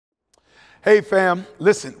Hey fam,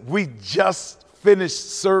 listen, we just finished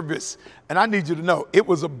service and I need you to know it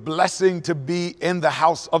was a blessing to be in the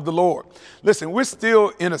house of the Lord. Listen, we're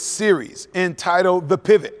still in a series entitled The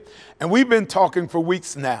Pivot, and we've been talking for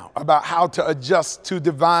weeks now about how to adjust to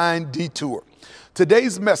divine detour.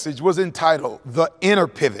 Today's message was entitled The Inner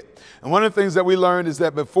Pivot. And one of the things that we learned is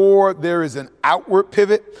that before there is an outward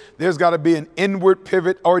pivot, there's got to be an inward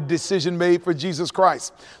pivot or decision made for Jesus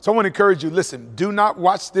Christ. So I want to encourage you, listen, do not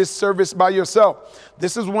watch this service by yourself.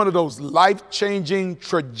 This is one of those life-changing,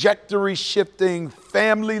 trajectory-shifting,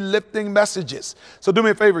 family-lifting messages. So do me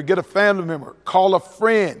a favor, get a family member, call a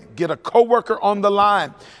friend, get a coworker on the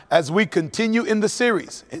line as we continue in the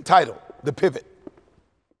series entitled The Pivot.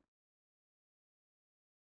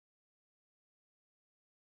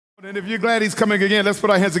 And if you're glad he's coming again, let's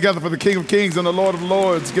put our hands together for the King of Kings and the Lord of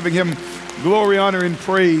Lords, giving him glory, honor, and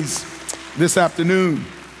praise this afternoon.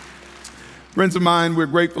 Friends of mine, we're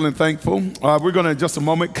grateful and thankful. We're going to, in just a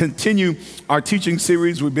moment, continue our teaching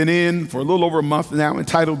series we've been in for a little over a month now,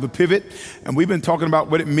 entitled The Pivot. And we've been talking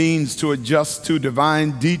about what it means to adjust to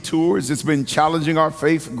divine detours. It's been challenging our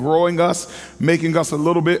faith, growing us, making us a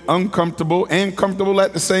little bit uncomfortable and comfortable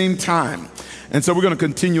at the same time. And so we're going to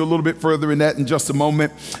continue a little bit further in that in just a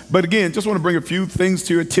moment. But again, just want to bring a few things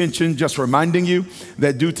to your attention, just reminding you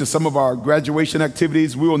that due to some of our graduation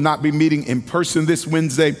activities, we will not be meeting in person this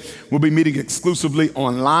Wednesday. We'll be meeting exclusively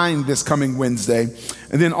online this coming Wednesday.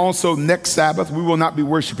 And then also next Sabbath, we will not be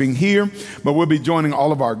worshiping here, but we'll be joining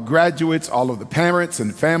all of our graduates, all of the parents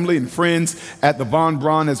and family and friends at the Von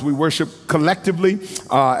Braun as we worship collectively,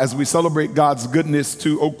 as we celebrate God's goodness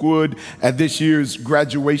to Oakwood at this year's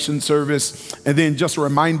graduation service. And then just a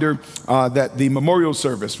reminder that the memorial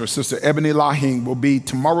service for Sister Ebony Lahing will be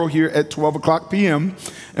tomorrow here at 12 o'clock p.m.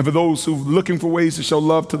 And for those who are looking for ways to show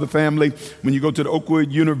love to the family, when you go to the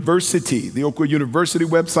Oakwood University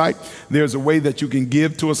website, there's a way that you can give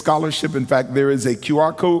to a scholarship. In fact, there is a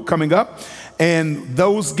QR code coming up. And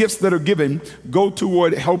those gifts that are given go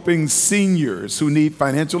toward helping seniors who need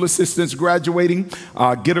financial assistance graduating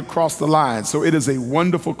get across the line. So it is a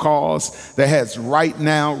wonderful cause that has right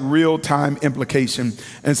now real-time implication.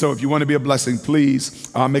 And so if you want to be a blessing,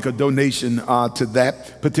 please make a donation to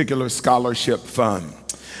that particular scholarship fund.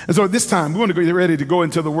 And so at this time, we want to get ready to go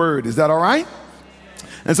into the Word. Is that all right?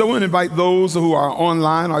 And so I want to invite those who are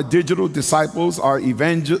online, our digital disciples, our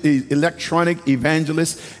electronic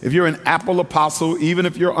evangelists. If you're an Apple apostle, even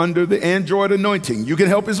if you're under the Android anointing, you can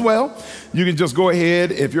help as well. You can just go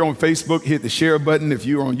ahead. If you're on Facebook, hit the share button. If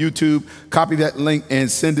you're on YouTube, copy that link and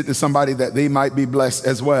send it to somebody that they might be blessed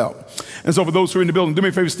as well. And so for those who are in the building, do me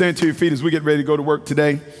a favor, stand to your feet as we get ready to go to work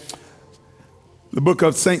today. The book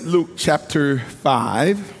of St. Luke, chapter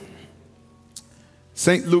 5.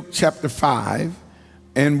 St. Luke, chapter 5.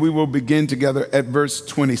 And we will begin together at verse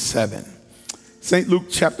 27. St. Luke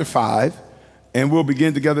chapter 5, and we'll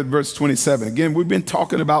begin together at verse 27. Again, we've been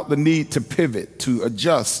talking about the need to pivot, to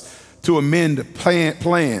adjust, to amend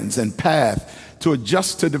plans and path, to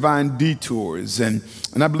adjust to divine detours. And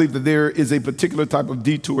I believe that there is a particular type of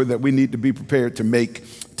detour that we need to be prepared to make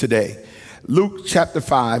today. Luke chapter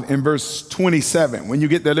 5 and verse 27. When you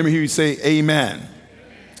get there, let me hear you say amen.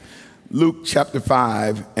 Luke chapter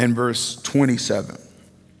 5 and verse 27.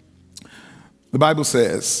 The Bible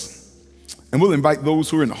says, and we'll invite those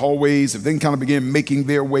who are in the hallways, if they can kind of begin making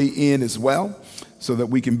their way in as well, so that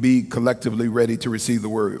we can be collectively ready to receive the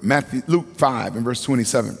word. Luke 5 and verse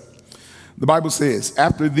 27. The Bible says,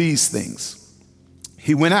 after these things,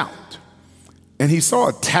 he went out and he saw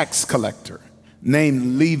a tax collector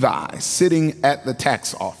named Levi sitting at the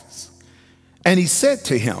tax office. And he said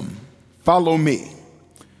to him, follow me.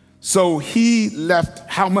 So he left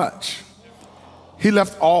how much? He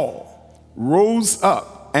left all, rose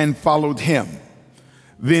up and followed him.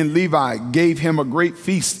 Then Levi gave him a great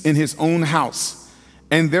feast in his own house,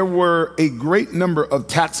 and there were a great number of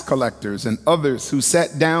tax collectors and others who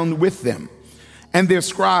sat down with them. And their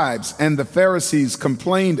scribes and the Pharisees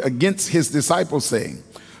complained against his disciples, saying,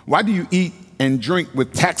 why do you eat and drink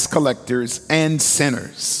with tax collectors and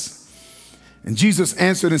sinners? And Jesus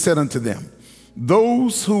answered and said unto them,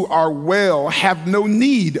 those who are well have no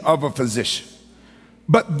need of a physician,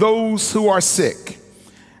 but those who are sick.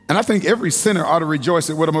 And I think every sinner ought to rejoice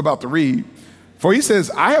at what I'm about to read. For he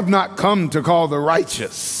says, I have not come to call the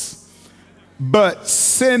righteous, but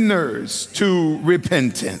sinners to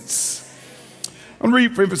repentance. I'm going to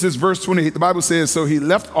read for emphasis verse 28. The Bible says, so he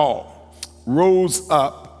left all, rose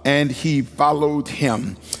up, and he followed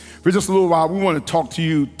him. For just a little while, we want to talk to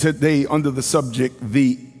you today under the subject,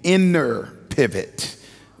 the inner pivot.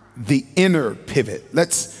 The inner pivot.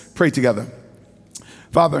 Let's pray together.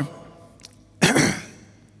 Father,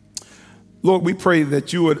 Lord, we pray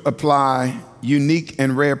that you would apply unique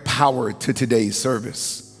and rare power to today's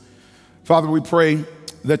service. Father, we pray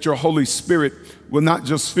that your Holy Spirit will not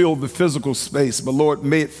just fill the physical space, but Lord,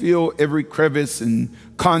 may it fill every crevice and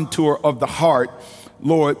contour of the heart,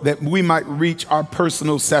 Lord, that we might reach our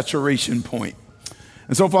personal saturation point.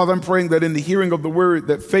 And so, Father, I'm praying that in the hearing of the word,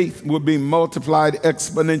 that faith will be multiplied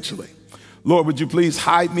exponentially. Lord, would you please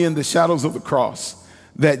hide me in the shadows of the cross,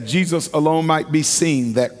 that Jesus alone might be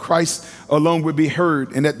seen, that Christ alone would be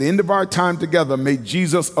heard, and at the end of our time together, may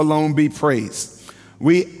Jesus alone be praised.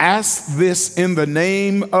 We ask this in the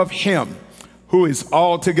name of him who is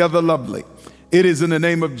altogether lovely. It is in the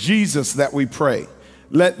name of Jesus that we pray.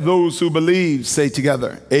 Let those who believe say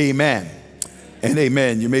together, amen and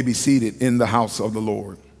amen. You may be seated in the house of the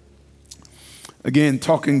Lord. Again,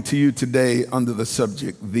 talking to you today under the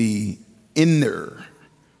subject, the inner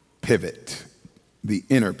pivot. The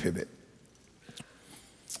inner pivot.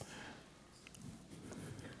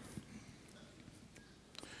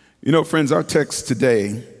 You know, friends, our text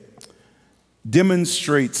today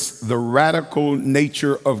demonstrates the radical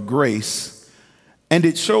nature of grace, and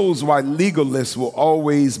it shows why legalists will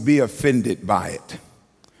always be offended by it.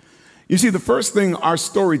 You see, the first thing our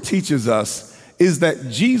story teaches us is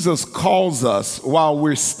that Jesus calls us while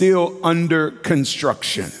we're still under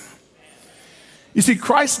construction. You see,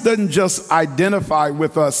 Christ doesn't just identify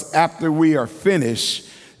with us after we are finished.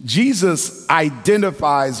 Jesus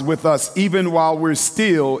identifies with us even while we're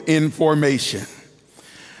still in formation.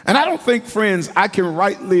 And I don't think, friends, I can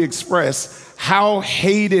rightly express how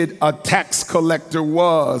hated a tax collector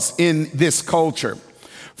was in this culture.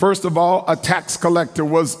 First of all, a tax collector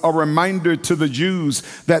was a reminder to the Jews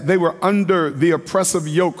that they were under the oppressive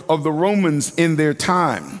yoke of the Romans in their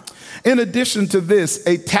time. In addition to this,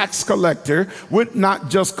 a tax collector would not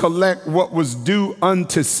just collect what was due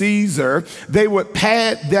unto Caesar, they would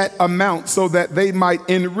pad that amount so that they might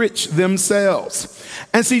enrich themselves.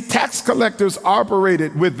 And see, tax collectors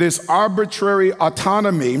operated with this arbitrary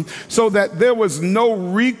autonomy so that there was no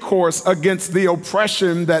recourse against the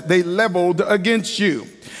oppression that they leveled against you.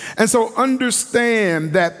 And so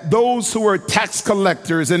understand that those who are tax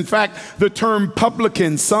collectors, in fact, the term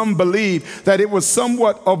publican, some believe that it was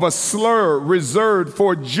somewhat of a slur reserved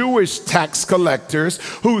for Jewish tax collectors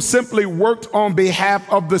who simply worked on behalf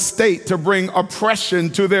of the state to bring oppression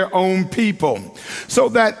to their own people. So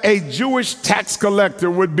that a Jewish tax collector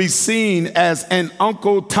would be seen as an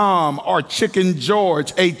Uncle Tom or Chicken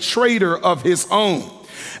George, a traitor of his own.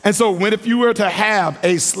 And so if you were to have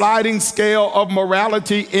a sliding scale of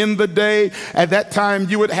morality in the day, at that time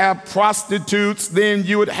you would have prostitutes, then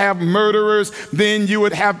you would have murderers, then you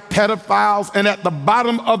would have pedophiles, and at the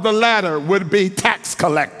bottom of the ladder would be tax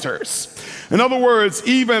collectors. In other words,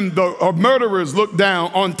 even the murderers look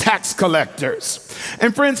down on tax collectors.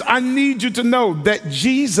 And friends, I need you to know that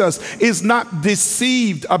Jesus is not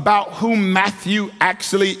deceived about who Matthew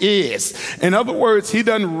actually is. In other words, he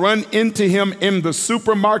doesn't run into him in the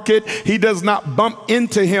supermarket. He does not bump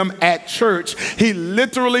into him at church. He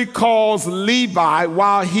literally calls Levi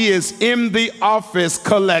while he is in the office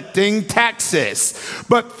collecting taxes.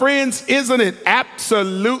 But friends, isn't it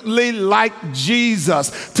absolutely like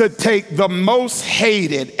Jesus to take the most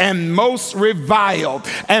hated and most reviled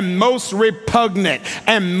and most repugnant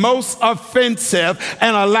and most offensive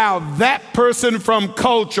and allow that person from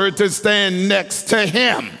culture to stand next to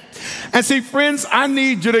him? And see, friends, I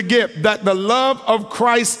need you to get that the love of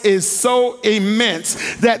Christ is so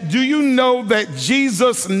immense that do you know that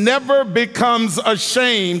Jesus never becomes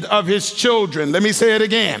ashamed of his children? Let me say it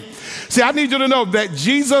again. See, I need you to know that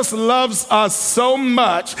Jesus loves us so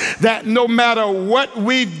much that no matter what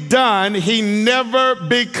we've done, he never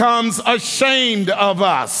becomes ashamed of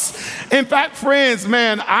us. In fact, friends,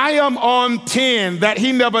 man, I am on 10 that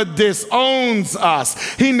he never disowns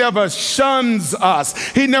us. He never shuns us.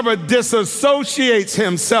 He never disassociates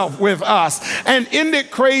himself with us. And isn't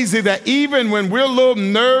it crazy that even when we're a little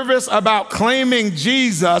nervous about claiming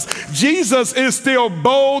Jesus, Jesus is still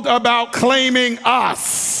bold about claiming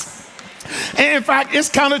us. And in fact, it's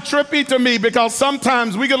kind of trippy to me because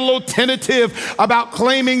sometimes we get a little tentative about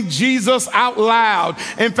claiming Jesus out loud.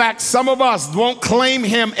 In fact, some of us won't claim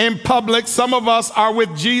him in public. Some of us are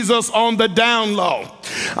with Jesus on the down low.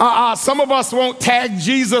 Some of us won't tag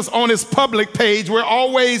Jesus on his public page. We're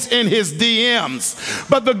always in his DMs.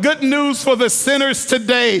 But the good news for the sinners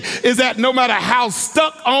today is that no matter how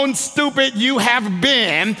stuck on stupid you have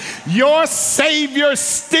been, your Savior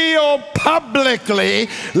still publicly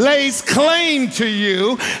lays claim to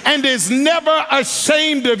you and is never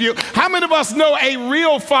ashamed of you. How many of us know a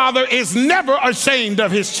real father is never ashamed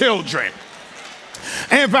of his children?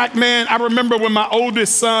 And in fact, man, I remember when my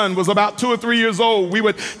oldest son was about 2 or 3 years old, we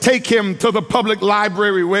would take him to the public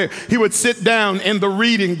library where he would sit down in the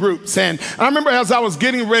reading groups. And I remember as I was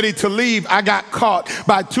getting ready to leave, I got caught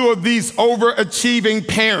by 2 of these overachieving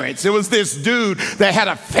parents. It was this dude that had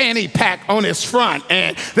a fanny pack on his front,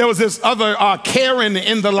 and there was this other Karen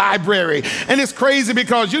in the library. And it's crazy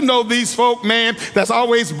because you know these folk, man, that's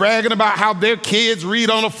always bragging about how their kids read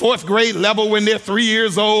on a 4th grade level when they're 3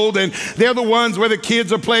 years old, and they're the ones where the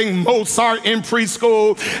kids are playing Mozart in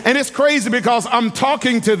preschool. And it's crazy because I'm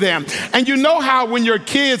talking to them, and you know how when your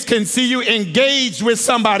kids can see you engaged with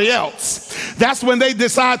somebody else, that's when they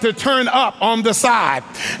decide to turn up on the side.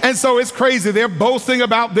 And so it's crazy. They're boasting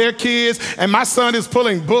about their kids, and my son is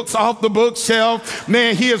pulling books off the bookshelf.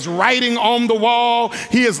 Man, he is writing on the wall.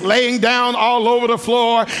 He is laying down all over the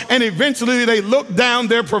floor. And eventually they look down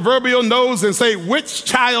their proverbial nose and say, which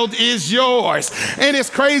child is yours? And it's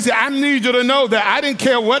crazy. I need you to know that I didn't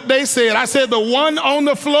care what they said. I said, the one on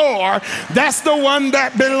the floor, that's the one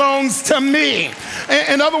that belongs to me.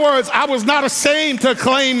 In other words, I was not ashamed to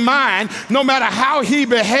claim mine, no matter how he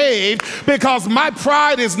behaved, because my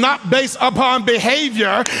pride is not based upon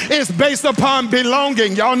behavior. It's based upon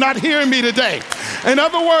belonging. Y'all not hearing me today? In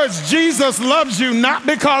other words, Jesus loves you not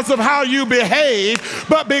because of how you behave,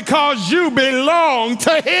 but because you belong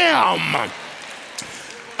to him.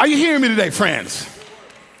 Are you hearing me today, friends?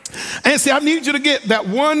 And see, I need you to get that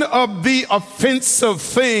one of the offensive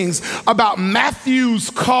things about Matthew's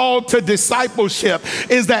call to discipleship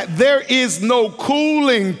is that there is no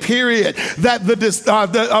cooling period that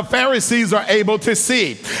the Pharisees are able to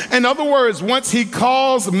see. In other words, once he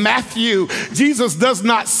calls Matthew, Jesus does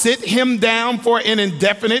not sit him down for an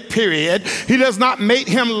indefinite period. He does not make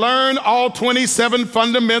him learn all 27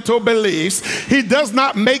 fundamental beliefs. He does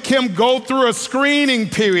not make him go through a screening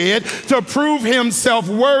period to prove himself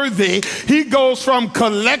worthy. He goes from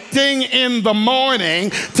collecting in the morning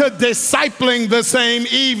to discipling the same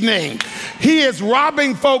evening. He is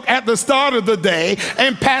robbing folk at the start of the day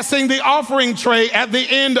and passing the offering tray at the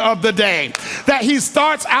end of the day. That he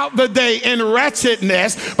starts out the day in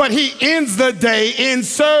wretchedness, but he ends the day in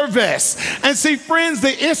service. And see, friends,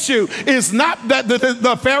 the issue is not that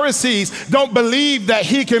the Pharisees don't believe that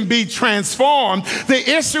he can be transformed.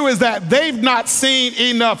 The issue is that they've not seen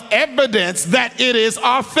enough evidence that it is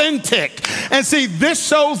authentic. And see, this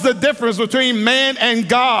shows the difference between man and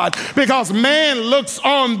God, because man looks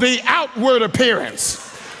on the outward appearance.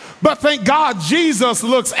 But thank God Jesus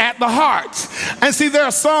looks at the heart. And see, there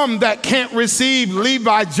are some that can't receive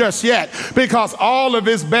Levi just yet because all of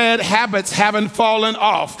his bad habits haven't fallen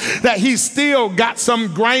off. That he's still got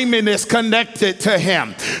some griminess connected to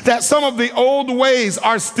him. That some of the old ways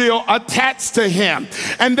are still attached to him.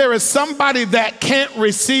 And there is somebody that can't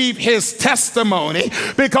receive his testimony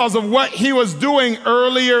because of what he was doing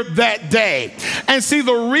earlier that day. And see,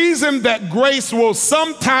 the reason that grace will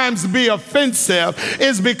sometimes be offensive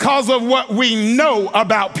is because of what we know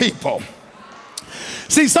about people.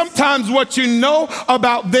 See, sometimes what you know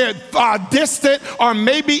about their distant or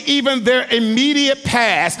maybe even their immediate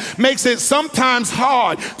past makes it sometimes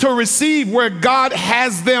hard to receive where God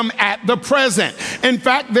has them at the present. In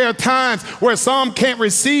fact, there are times where some can't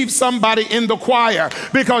receive somebody in the choir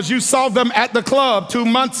because you saw them at the club 2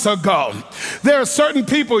 months ago. There are certain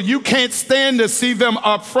people you can't stand to see them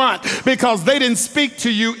up front because they didn't speak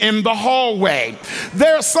to you in the hallway.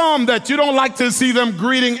 There are some that you don't like to see them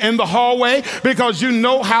greeting in the hallway because you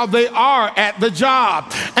know how they are at the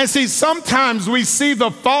job. And see, sometimes we see the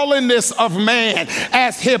fallenness of man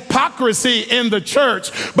as hypocrisy in the church,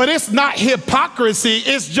 but it's not hypocrisy,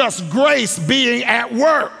 it's just grace being at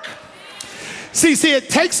work. See, it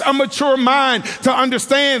takes a mature mind to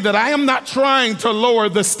understand that I am not trying to lower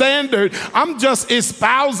the standard. I'm just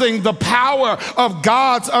espousing the power of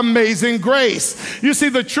God's amazing grace. You see,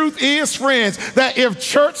 the truth is, friends, that if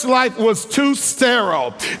church life was too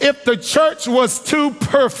sterile, if the church was too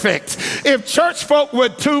perfect, if church folk were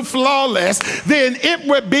too flawless, then it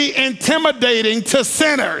would be intimidating to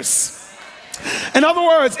sinners. In other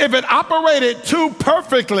words, if it operated too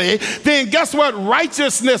perfectly, then guess what?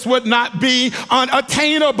 Righteousness would not be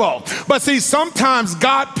unattainable. But see, sometimes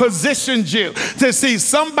God positions you to see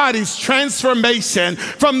somebody's transformation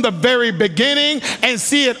from the very beginning and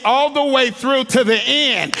see it all the way through to the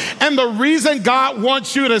end. And the reason God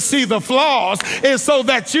wants you to see the flaws is so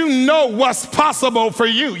that you know what's possible for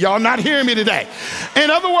you. Y'all not hearing me today?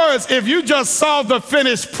 In other words, if you just saw the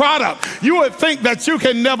finished product, you would think that you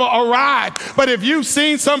can never arrive. But if you've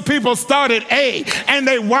seen some people start at A and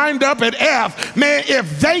they wind up at F, man,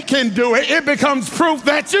 if they can do it, it becomes proof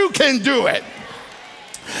that you can do it.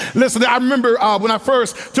 Listen, I remember when I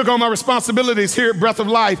first took on my responsibilities here at Breath of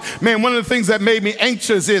Life, man, one of the things that made me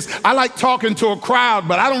anxious is I like talking to a crowd,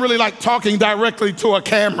 but I don't really like talking directly to a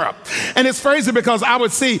camera. And it's crazy because I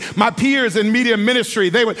would see my peers in media ministry,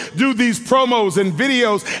 they would do these promos and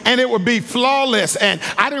videos and it would be flawless. And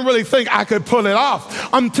I didn't really think I could pull it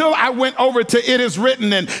off until I went over to It Is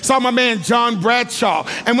Written and saw my man John Bradshaw.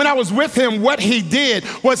 And when I was with him, what he did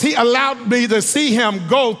was he allowed me to see him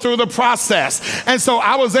go through the process. And so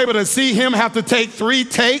I was able to see him have to take 3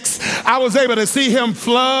 takes. I was able to see him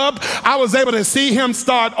flub. I was able to see him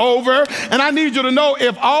start over. And I need you to know,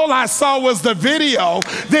 if all I saw was the video,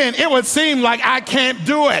 then it would seem like I can't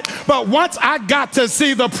do it. But once I got to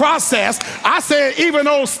see the process, I said, even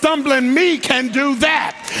old stumbling me can do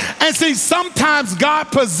that. And see, sometimes God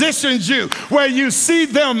positions you where you see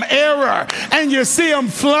them error and you see them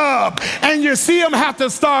flub and you see them have to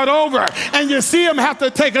start over and you see them have to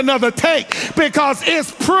take another take, because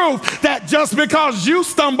it's proof that just because you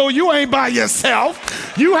stumble, you ain't by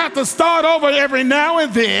yourself. You have to start over every now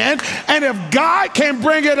and then. And if God can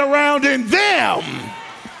bring it around in them,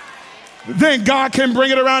 then God can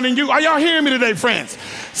bring it around in you. Are y'all hearing me today, friends?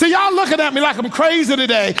 See, y'all looking at me like I'm crazy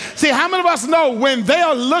today. See, how many of us know when they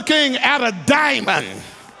are looking at a diamond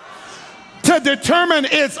to determine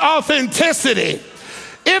its authenticity,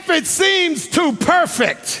 if it seems too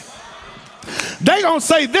perfect, they gonna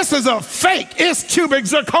say this is a fake, it's cubic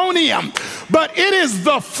zirconium. But it is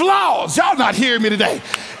the flaws, y'all not hearing me today,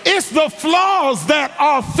 it's the flaws that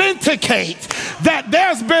authenticate that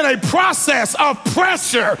there's been a process of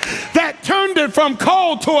pressure that turned it from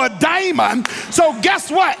coal to a diamond. So guess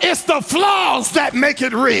what? It's the flaws that make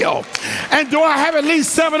it real. And do I have at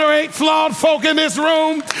least 7 or 8 flawed folk in this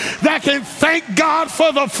room that can thank God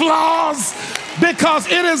for the flaws? Because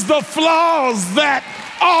it is the flaws that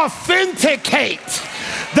authenticate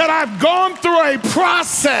that I've gone through a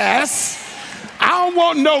process. I don't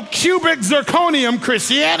want no cubic zirconium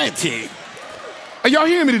Christianity. Are y'all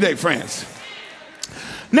hearing me today, friends?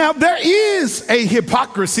 Now, there is a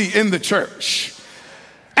hypocrisy in the church.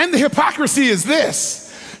 And the hypocrisy is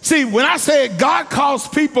this. See, when I said God calls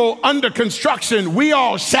people under construction, we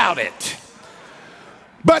all shout it.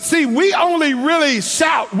 But see, we only really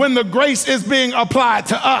shout when the grace is being applied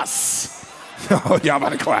to us. Oh, y'all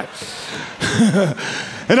about to quiet.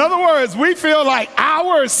 In other words, we feel like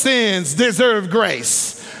our sins deserve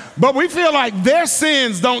grace, but we feel like their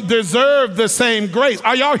sins don't deserve the same grace.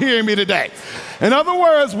 Are y'all hearing me today? In other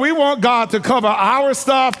words, we want God to cover our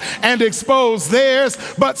stuff and expose theirs.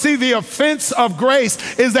 But see, the offense of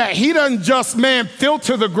grace is that he doesn't just, man,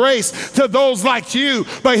 filter the grace to those like you,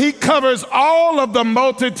 but he covers all of the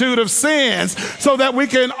multitude of sins so that we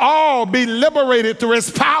can all be liberated through his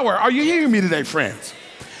power. Are you hearing me today, friends?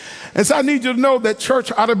 And so I need you to know that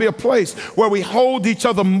church ought to be a place where we hold each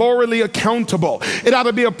other morally accountable. It ought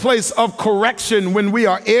to be a place of correction when we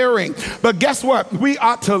are erring. But guess what? We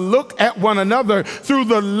ought to look at one another through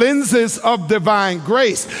the lenses of divine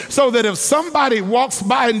grace, so that if somebody walks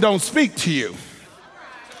by and don't speak to you,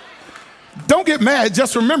 don't get mad.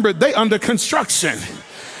 Just remember, they under construction.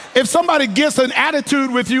 If somebody gets an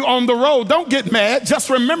attitude with you on the road, don't get mad. Just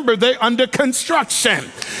remember they're under construction.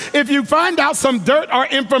 If you find out some dirt or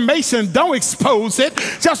information, don't expose it.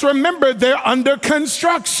 Just remember they're under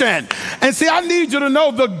construction. And see, I need you to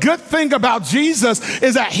know the good thing about Jesus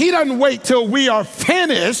is that he doesn't wait till we are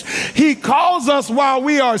finished. He calls us while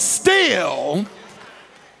we are still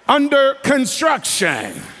under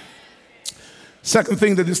construction. Second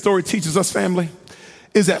thing that this story teaches us, family,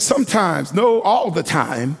 is that sometimes, no, all the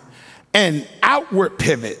time, an outward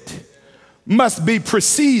pivot must be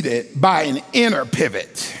preceded by an inner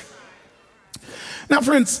pivot. Now,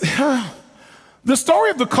 friends, the story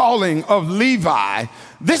of the calling of Levi,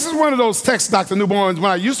 this is one of those texts, Dr. Newborns,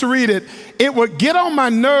 when I used to read it, it would get on my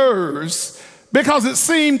nerves because it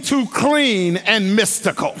seemed too clean and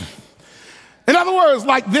mystical. In other words,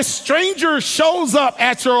 like this stranger shows up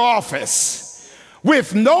at your office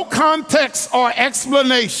with no context or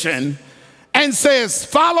explanation and says,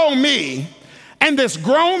 follow me. And this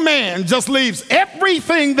grown man just leaves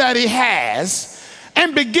everything that he has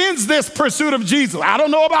and begins this pursuit of Jesus. I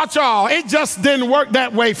don't know about y'all, it just didn't work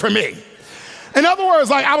that way for me. In other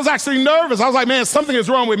words, like I was actually nervous. I was like, man, something is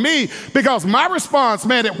wrong with me, because my response,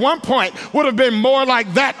 man, at one point would have been more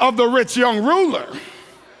like that of the rich young ruler.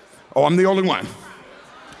 Oh, I'm the only one.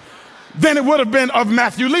 than it would have been of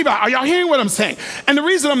Matthew Levi. Are y'all hearing what I'm saying? And the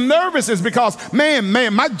reason I'm nervous is because, man,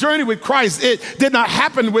 my journey with Christ, it did not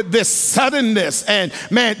happen with this suddenness and,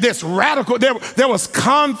 man, this radical. There was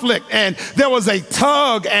conflict, and there was a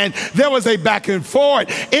tug, and there was a back and forth.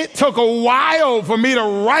 It took a while for me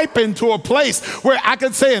to ripen to a place where I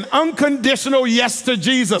could say an unconditional yes to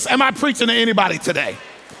Jesus. Am I preaching to anybody today?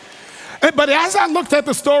 But as I looked at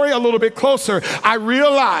the story a little bit closer, I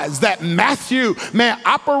realized that Matthew, man,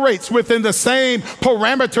 operates within the same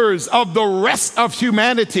parameters of the rest of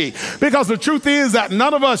humanity. Because the truth is that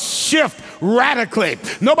none of us shift radically.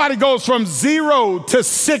 Nobody goes from 0 to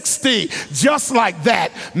 60 just like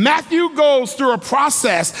that. Matthew goes through a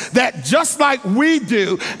process that just like we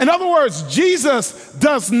do. In other words, Jesus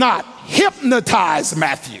does not hypnotize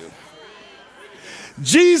Matthew.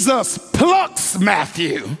 Jesus plucks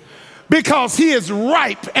Matthew, because he is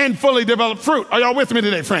ripe and fully developed fruit. Are y'all with me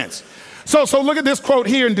today, friends? So look at this quote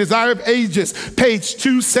here in Desire of Ages, page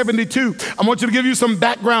 272. I want you to give you some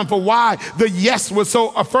background for why the yes was so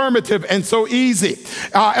affirmative and so easy.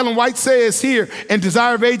 Ellen White says here in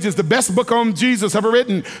Desire of Ages, the best book on Jesus ever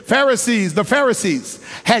written, the Pharisees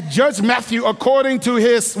had judged Matthew according to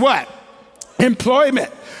his what?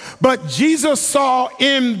 Employment. But Jesus saw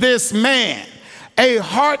in this man a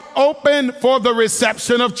heart open for the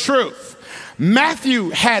reception of truth. Matthew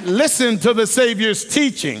had listened to the Savior's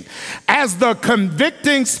teaching. As the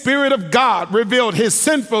convicting Spirit of God revealed his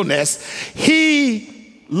sinfulness,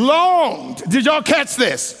 he longed, did y'all catch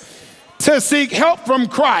this? To seek help from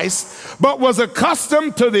Christ, but was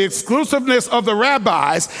accustomed to the exclusiveness of the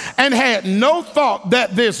rabbis and had no thought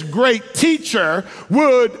that this great teacher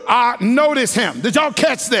would notice him. Did y'all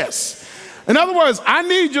catch this? In other words, I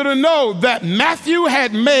need you to know that Matthew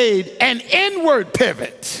had made an inward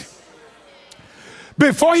pivot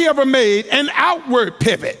before he ever made an outward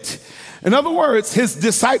pivot. In other words, his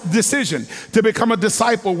decision to become a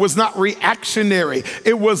disciple was not reactionary.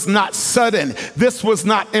 It was not sudden. This was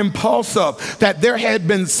not impulsive. That there had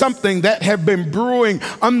been something that had been brewing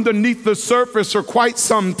underneath the surface for quite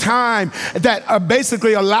some time that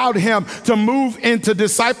basically allowed him to move into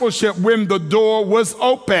discipleship when the door was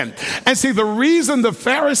open. And see, the reason the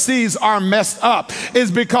Pharisees are messed up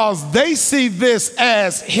is because they see this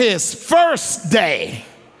as his first day,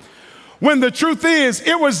 when the truth is,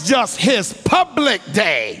 it was just his public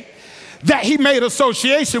day that he made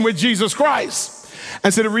association with Jesus Christ.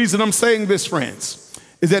 And so the reason I'm saying this, friends,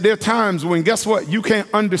 is that there are times when, guess what? You can't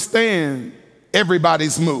understand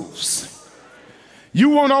everybody's moves.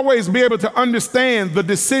 You won't always be able to understand the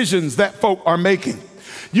decisions that folk are making.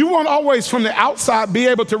 You won't always from the outside be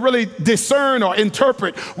able to really discern or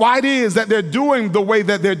interpret why it is that they're doing the way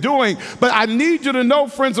that they're doing. But I need you to know,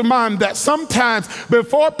 friends of mine, that sometimes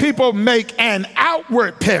before people make an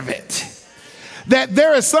outward pivot, that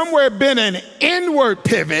there has somewhere been an inward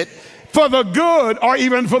pivot for the good or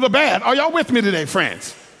even for the bad. Are y'all with me today,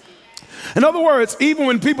 friends? In other words, even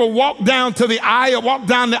when people walk down the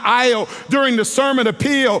aisle during the sermon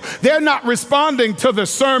appeal, they're not responding to the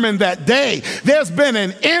sermon that day. There's been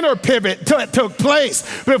an inner pivot that took place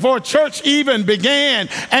before church even began,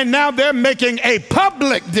 and now they're making a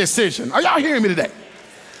public decision. Are y'all hearing me today?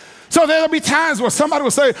 So there'll be times where somebody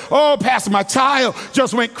will say, oh, Pastor, my child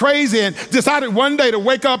just went crazy and decided one day to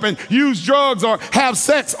wake up and use drugs or have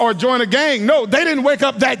sex or join a gang. No, they didn't wake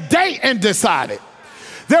up that day and decide it.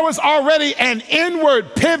 There was already an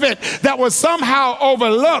inward pivot that was somehow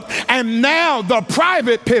overlooked, and now the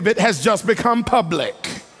private pivot has just become public.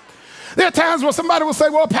 There are times where somebody will say,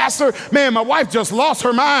 well, Pastor, man, my wife just lost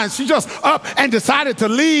her mind. She just up and decided to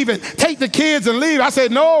leave and take the kids and leave. I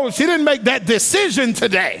said, no, she didn't make that decision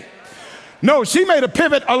today. No, she made a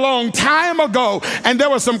pivot a long time ago, and there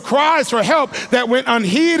were some cries for help that went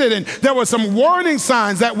unheeded, and there were some warning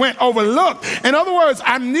signs that went overlooked. In other words,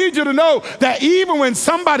 I need you to know that even when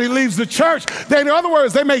somebody leaves the church, in other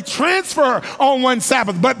words, they may transfer on one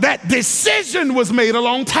Sabbath, but that decision was made a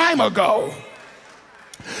long time ago.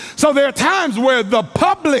 So there are times where the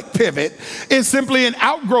public pivot is simply an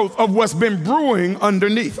outgrowth of what's been brewing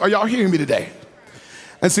underneath. Are y'all hearing me today?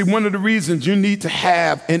 And see, one of the reasons you need to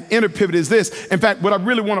have an inner pivot is this. In fact, what I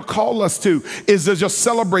really want to call us to is to just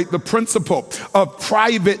celebrate the principle of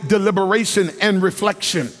private deliberation and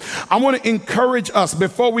reflection. I want to encourage us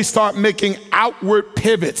before we start making outward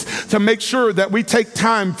pivots to make sure that we take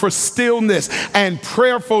time for stillness and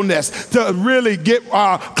prayerfulness to really get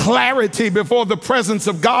clarity before the presence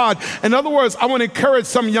of God. In other words, I want to encourage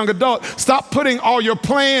some young adults, stop putting all your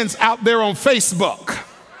plans out there on Facebook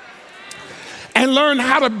and learn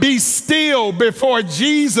how to be still before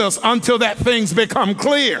Jesus until that things become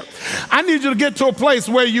clear. I need you to get to a place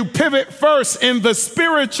where you pivot first in the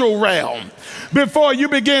spiritual realm before you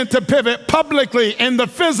begin to pivot publicly in the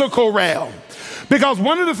physical realm. Because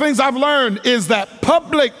one of the things I've learned is that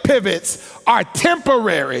public pivots are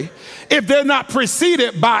temporary if they're not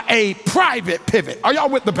preceded by a private pivot. Are y'all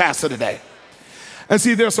with the pastor today? And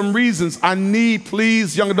see, there's some reasons I need,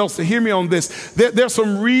 please, young adults, to hear me on this. There's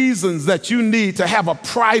some reasons that you need to have a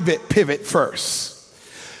private pivot first.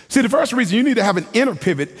 See, the first reason you need to have an inner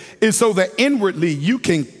pivot is so that inwardly you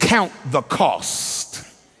can count the cost.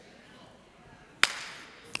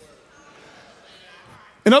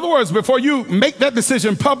 In other words, before you make that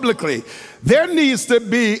decision publicly, there needs to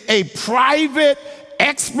be a private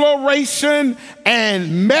exploration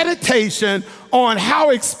and meditation on how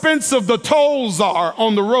expensive the tolls are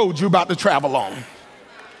on the road you're about to travel on.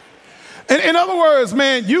 In other words,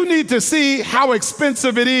 man, you need to see how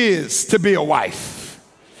expensive it is to be a wife.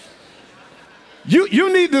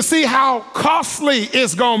 You need to see how costly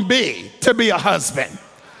it's going to be to be a husband.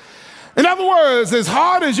 In other words, as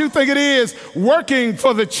hard as you think it is working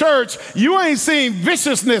for the church, you ain't seen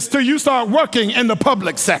viciousness till you start working in the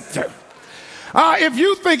public sector. If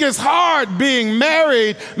you think it's hard being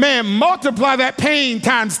married, man, multiply that pain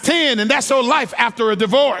times 10, and that's your life after a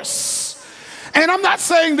divorce. And I'm not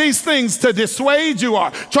saying these things to dissuade you or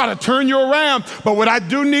try to turn you around, but what I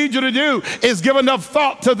do need you to do is give enough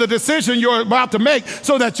thought to the decision you're about to make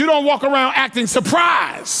so that you don't walk around acting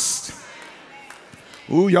surprised.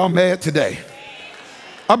 Ooh, y'all mad today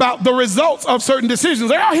about the results of certain decisions.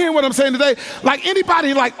 Are y'all hearing what I'm saying today? Like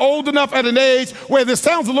anybody like old enough at an age where this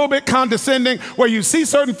sounds a little bit condescending, where you see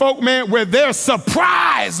certain folk, man, where they're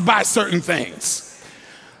surprised by certain things.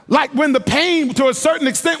 Like when the pain to a certain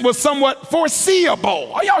extent was somewhat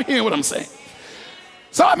foreseeable. Are y'all hearing what I'm saying?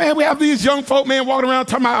 So, man, we have these young folk, man, walking around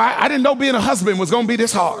talking about, I didn't know being a husband was going to be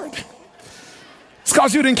this hard. It's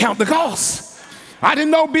because you didn't count the cost. I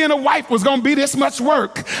didn't know being a wife was going to be this much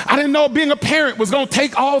work. I didn't know being a parent was going to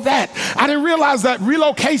take all that. I didn't realize that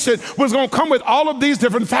relocation was going to come with all of these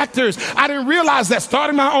different factors. I didn't realize that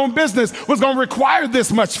starting my own business was going to require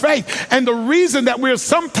this much faith. And the reason that we're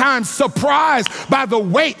sometimes surprised by the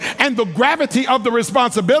weight and the gravity of the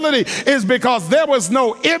responsibility is because there was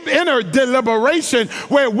no inner deliberation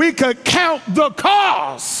where we could count the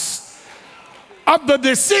cost of the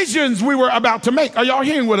decisions we were about to make. Are y'all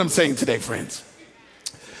hearing what I'm saying today, friends?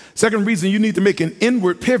 Second reason you need to make an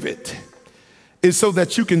inward pivot is so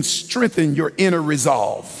that you can strengthen your inner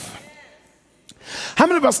resolve. How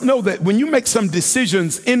many of us know that when you make some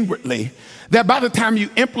decisions inwardly, that by the time you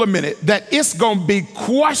implement it, that it's going to be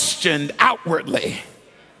questioned outwardly?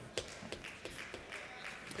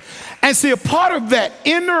 And see, a part of that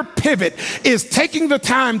inner pivot is taking the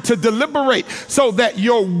time to deliberate so that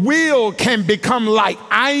your will can become like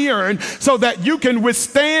iron, so that you can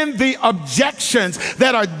withstand the objections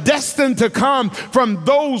that are destined to come from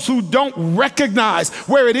those who don't recognize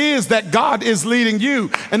where it is that God is leading you.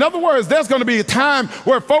 In other words, there's going to be a time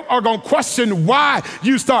where folk are going to question why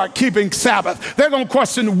you start keeping Sabbath. They're going to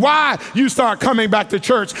question why you start coming back to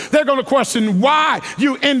church. They're going to question why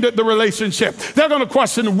you ended the relationship. They're going to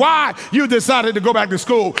question why you decided to go back to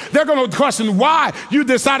school. They're going to question why you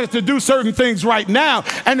decided to do certain things right now.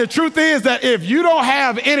 And the truth is that if you don't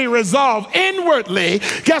have any resolve inwardly,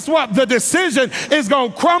 guess what? The decision is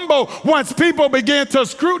going to crumble once people begin to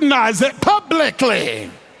scrutinize it publicly.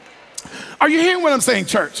 Are you hearing what I'm saying,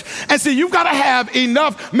 church? And see, you've got to have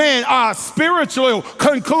enough, spiritual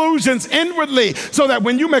conclusions inwardly so that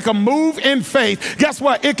when you make a move in faith, guess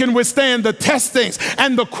what? It can withstand the testings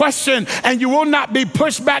and the question, and you will not be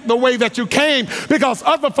pushed back the way that you came because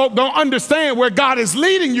other folk don't understand where God is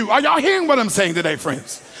leading you. Are y'all hearing what I'm saying today,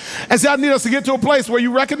 friends? And see, I need us to get to a place where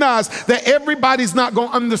you recognize that everybody's not going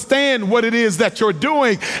to understand what it is that you're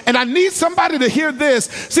doing. And I need somebody to hear this.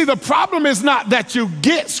 See, the problem is not that you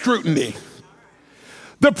get scrutiny.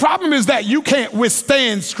 The problem is that you can't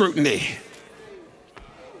withstand scrutiny.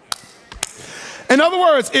 In other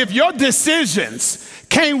words, if your decisions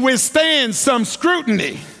can't withstand some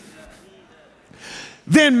scrutiny,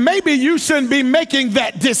 then maybe you shouldn't be making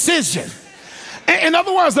that decision. In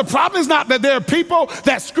other words, the problem is not that there are people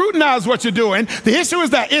that scrutinize what you're doing. The issue is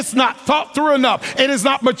that it's not thought through enough. It is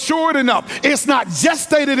not matured enough. It's not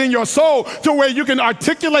gestated in your soul to where you can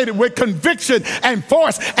articulate it with conviction and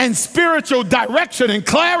force and spiritual direction and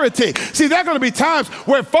clarity. See, there are going to be times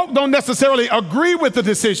where folk don't necessarily agree with the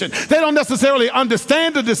decision. They don't necessarily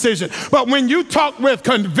understand the decision. But when you talk with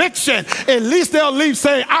conviction, at least they'll leave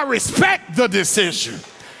saying, I respect the decision.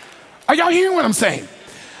 Are y'all hearing what I'm saying?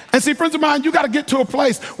 And see, friends of mine, you got to get to a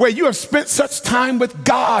place where you have spent such time with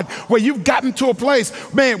God, where you've gotten to a place,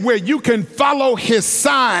 man, where you can follow his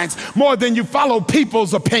signs more than you follow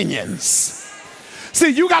people's opinions. See,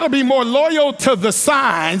 you got to be more loyal to the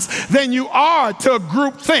signs than you are to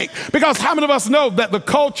groupthink. Because how many of us know that the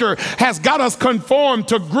culture has got us conformed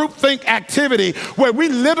to groupthink activity where we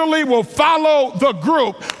literally will follow the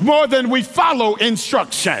group more than we follow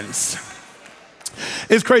instructions?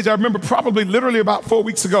 It's crazy. I remember probably literally about 4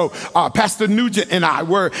 weeks ago, Pastor Nugent and I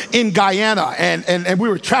were in Guyana, and we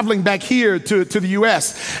were traveling back here to the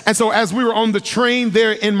U.S. And so as we were on the train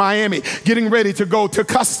there in Miami, getting ready to go to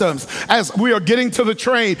customs, as we are getting to the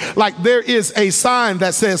train, like there is a sign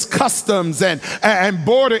that says customs and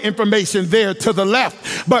border information there to the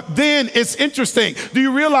left. But then it's interesting. Do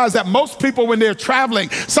you realize that most people, when they're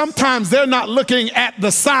traveling, sometimes they're not looking at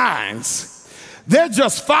the signs. They're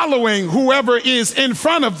just following whoever is in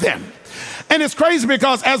front of them. And it's crazy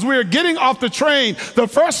because as we were getting off the train, the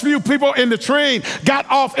first few people in the train got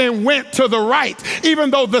off and went to the right,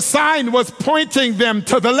 even though the sign was pointing them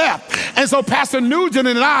to the left. And so Pastor Nugent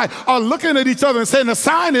and I are looking at each other and saying, the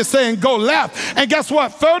sign is saying go left. And guess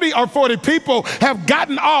what? 30 or 40 people have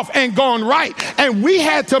gotten off and gone right. And we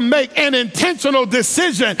had to make an intentional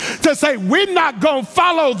decision to say, we're not going to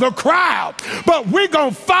follow the crowd, but we're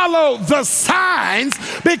going to follow the signs,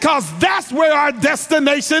 because that's where our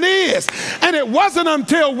destination is. And it wasn't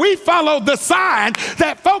until we followed the sign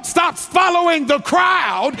that folks stopped following the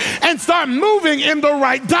crowd and start moving in the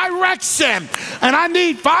right direction. And I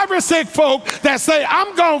need 5 or 6 folk that say,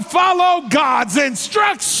 I'm going to follow God's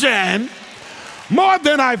instruction more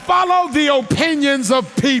than I follow the opinions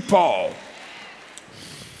of people.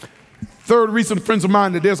 Third reason, friends of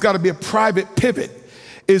mine, that there's got to be a private pivot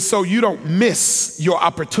is so you don't miss your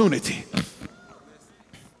opportunity.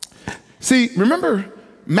 See, remember,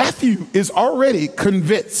 Matthew is already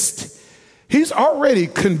convinced. He's already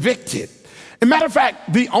convicted. As a matter of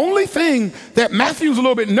fact, the only thing that Matthew's a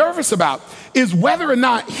little bit nervous about is whether or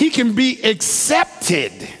not he can be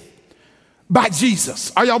accepted by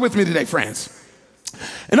Jesus. Are y'all with me today, friends?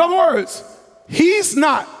 In other words, he's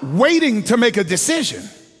not waiting to make a decision.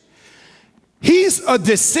 He's a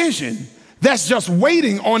decision that's just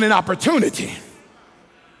waiting on an opportunity.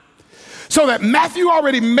 So that Matthew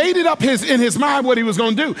already made it up in his mind what he was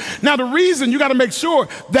going to do. Now, the reason you got to make sure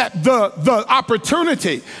that the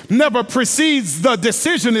opportunity never precedes the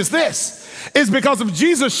decision is this. Is because if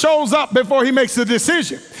Jesus shows up before he makes the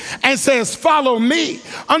decision and says, follow me,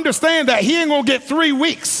 understand that he ain't going to get 3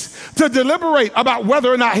 weeks to deliberate about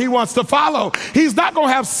whether or not he wants to follow. He's not going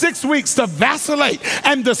to have 6 weeks to vacillate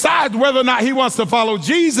and decide whether or not he wants to follow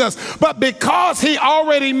Jesus. But because he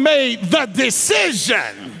already made the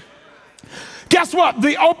decision, guess what?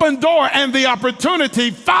 The open door and the opportunity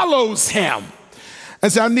follows him.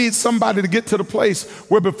 And so I need somebody to get to the place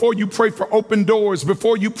where before you pray for open doors,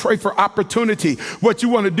 before you pray for opportunity, what you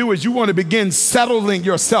want to do is you want to begin settling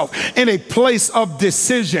yourself in a place of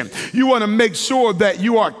decision. You want to make sure that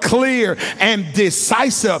you are clear and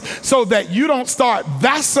decisive so that you don't start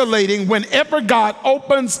vacillating whenever God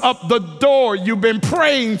opens up the door you've been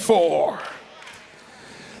praying for.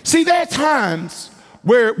 See, there are times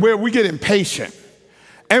where we get impatient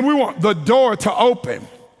and we want the door to open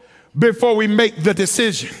before we make the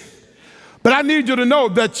decision. But I need you to know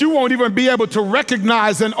that you won't even be able to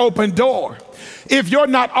recognize an open door if you're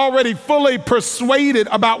not already fully persuaded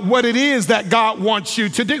about what it is that God wants you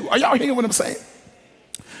to do. Are y'all hearing what I'm saying?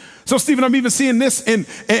 So, Stephen, I'm even seeing this in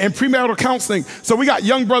premarital counseling. So we got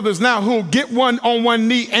young brothers now who get one on one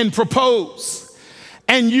knee and propose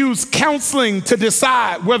and use counseling to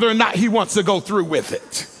decide whether or not he wants to go through with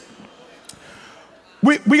it.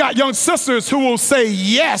 We got young sisters who will say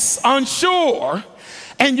yes, unsure,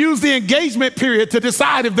 and use the engagement period to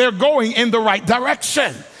decide if they're going in the right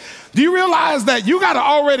direction. Do you realize that you got to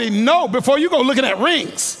already know before you go looking at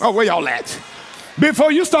rings? Oh, where y'all at?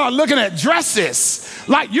 Before you start looking at dresses,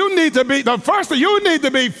 like you need to be, the first thing, you need to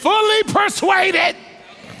be fully persuaded.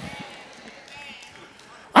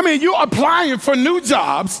 I mean, you're applying for new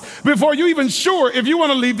jobs before you even sure if you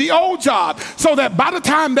want to leave the old job, so that by the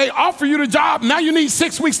time they offer you the job, now you need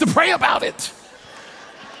 6 weeks to pray about it.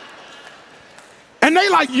 And they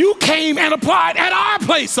like, you came and applied at our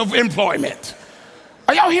place of employment.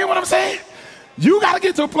 Are y'all hearing what I'm saying? You got to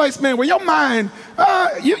get to a place, man, where your mind,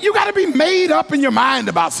 you got to be made up in your mind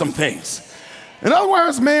about some things. In other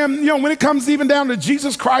words, man, you know, when it comes even down to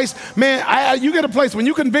Jesus Christ, man, you get a place when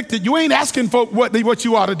you're convicted, you ain't asking folk what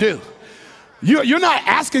you ought to do. You're not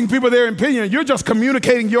asking people their opinion. You're just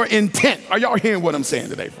communicating your intent. Are y'all hearing what I'm saying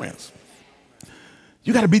today, friends?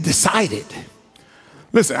 You got to be decided.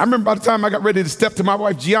 Listen, I remember by the time I got ready to step to my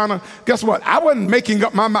wife, Gianna, guess what? I wasn't making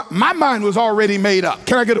up my mind. My mind was already made up.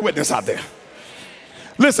 Can I get a witness out there?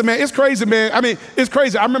 Listen, man, it's crazy, man. I mean, it's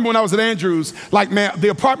crazy. I remember when I was at Andrews, like, man, the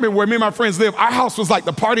apartment where me and my friends live, our house was like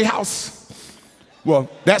the party house. Well,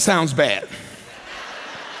 that sounds bad.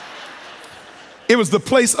 It was the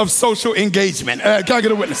place of social engagement. Can I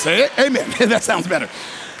get a witness? Say it? Amen. That sounds better.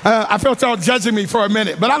 I felt y'all judging me for a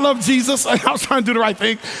minute, but I love Jesus. I was trying to do the right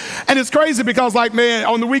thing. And it's crazy because, like, man,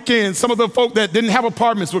 on the weekends, some of the folk that didn't have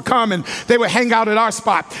apartments would come and they would hang out at our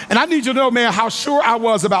spot. And I need you to know, man, how sure I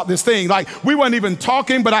was about this thing. Like, we weren't even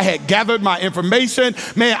talking, but I had gathered my information.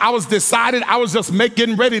 Man, I was decided. I was just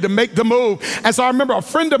getting ready to make the move. And so I remember a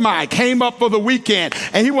friend of mine came up for the weekend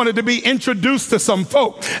and he wanted to be introduced to some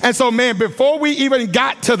folk. And so, man, before we even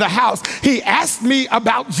got to the house, he asked me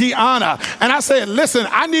about Gianna. And I said, listen,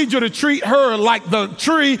 I need you to treat her like the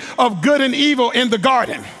tree of good and evil in the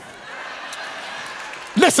garden.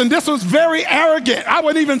 Listen, this was very arrogant. I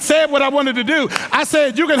wouldn't even say what I wanted to do. I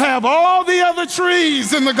said, you can have all the other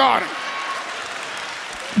trees in the garden.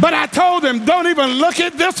 But I told him, don't even look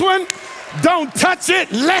at this one. Don't touch it,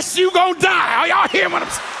 lest you gonna die. Are y'all hearing what I'm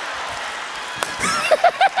saying?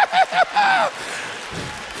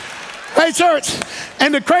 Hey, church,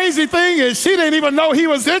 and the crazy thing is she didn't even know he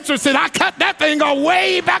was interested. I cut that thing all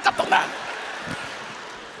way back up the line.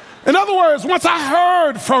 In other words, once I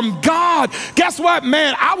heard from God, guess what,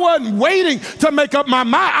 man? I wasn't waiting to make up my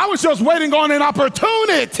mind. I was just waiting on an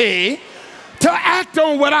opportunity to act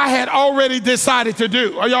on what I had already decided to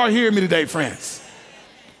do. Are y'all hearing me today, friends?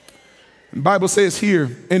 The Bible says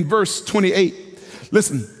here in verse 28,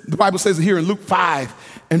 listen, the Bible says here in Luke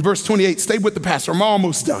 5 and verse 28, stay with the pastor, I'm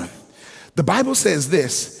almost done. The Bible says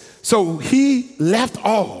this, so he left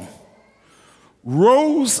all,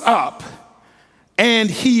 rose up, and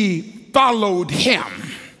he followed him.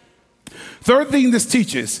 Third thing this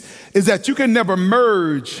teaches is that you can never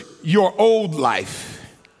merge your old life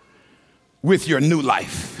with your new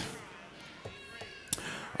life.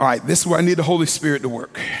 All right, this is where I need the Holy Spirit to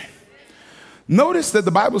work. Notice that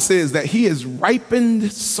the Bible says that he is ripened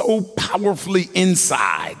so powerfully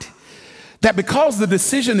inside that because the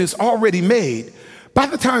decision is already made, by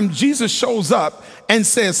the time Jesus shows up and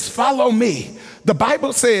says, follow me, the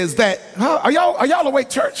Bible says that, are y'all awake,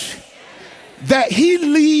 church? That he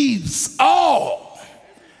leaves all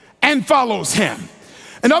and follows him.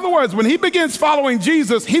 In other words, when he begins following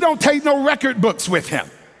Jesus, he don't take no record books with him.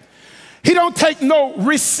 He don't take no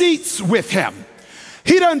receipts with him.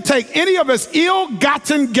 He doesn't take any of his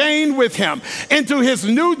ill-gotten gain with him into his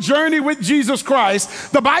new journey with Jesus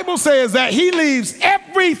Christ. The Bible says that he leaves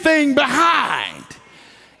everything behind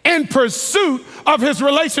in pursuit of his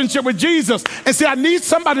relationship with Jesus. And see, I need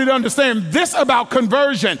somebody to understand this about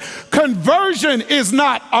conversion. Conversion is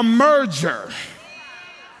not a merger.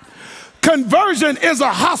 Conversion is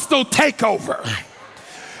a hostile takeover.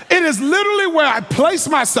 It is literally where I place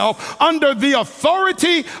myself under the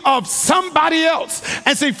authority of somebody else.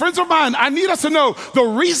 And see, friends of mine, I need us to know the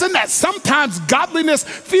reason that sometimes godliness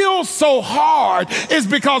feels so hard is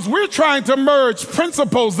because we're trying to merge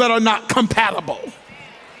principles that are not compatible.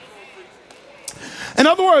 In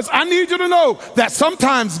other words, I need you to know that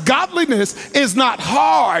sometimes godliness is not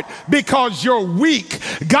hard because you're weak.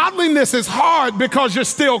 Godliness is hard because you're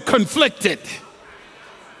still conflicted.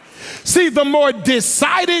 See, the more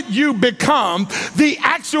decided you become, the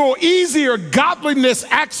actual easier godliness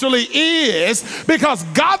actually is, because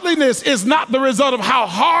godliness is not the result of how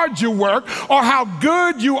hard you work or how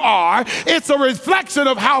good you are. It's a reflection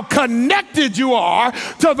of how connected you are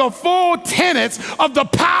to the full tenets of the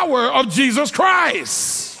power of Jesus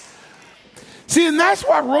Christ. See, and that's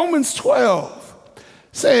why Romans 12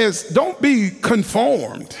 says, don't be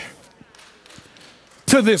conformed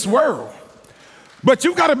to this world, but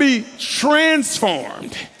you've got to be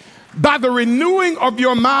transformed by the renewing of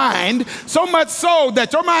your mind, so much so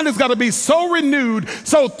that your mind has got to be so renewed,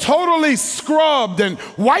 so totally scrubbed and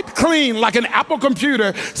wiped clean like an Apple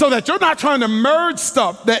computer, so that you're not trying to merge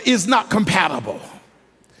stuff that is not compatible.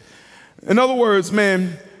 In other words,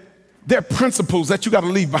 man, there are principles that you got to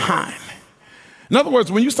leave behind. In other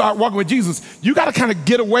words, when you start walking with Jesus, you got to kind of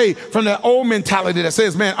get away from that old mentality that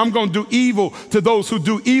says, man, I'm going to do evil to those who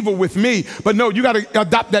do evil with me. But no, you got to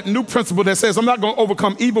adopt that new principle that says, I'm not going to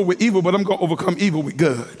overcome evil with evil, but I'm going to overcome evil with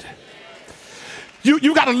good.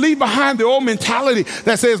 You got to leave behind the old mentality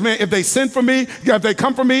that says, man, if they sin for me, if they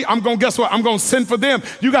come for me, I'm going to, guess what? I'm going to sin for them.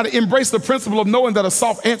 You got to embrace the principle of knowing that a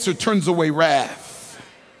soft answer turns away wrath.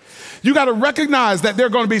 You got to recognize that there are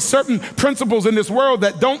going to be certain principles in this world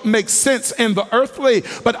that don't make sense in the earthly,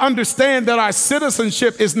 but understand that our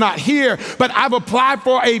citizenship is not here, but I've applied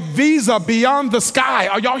for a visa beyond the sky.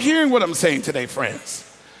 Are y'all hearing what I'm saying today, friends?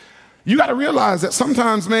 You got to realize that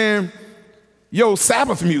sometimes, man, your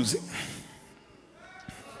Sabbath music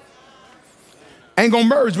ain't going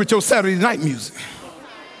to merge with your Saturday night music.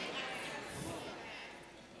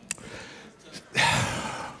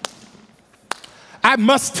 I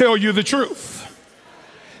must tell you the truth.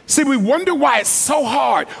 See, we wonder why it's so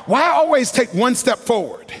hard. Why I always take one step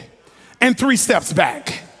forward and 3 steps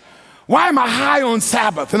back. Why am I high on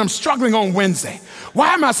Sabbath and I'm struggling on Wednesday?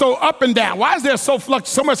 Why am I so up and down? Why is there so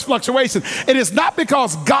much fluctuation? It is not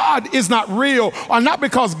because God is not real or not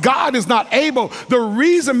because God is not able. The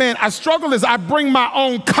reason, man, I struggle is I bring my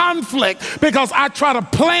own conflict because I try to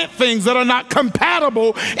plant things that are not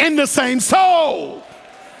compatible in the same soul.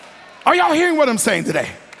 Are y'all hearing what I'm saying today?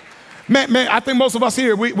 Man, I think most of us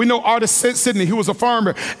here, we know artist Sidney, who was a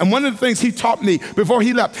farmer. And one of the things he taught me before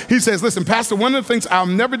he left, he says, listen, Pastor, one of the things I'll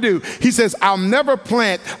never do, he says, I'll never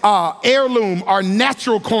plant heirloom or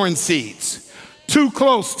natural corn seeds too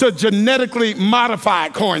close to genetically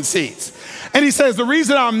modified corn seeds. And he says, the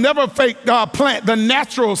reason I'll never plant the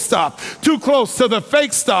natural stuff too close to the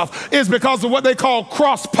fake stuff is because of what they call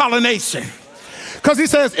cross-pollination. Because he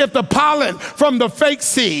says if the pollen from the fake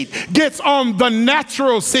seed gets on the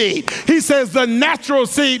natural seed, he says the natural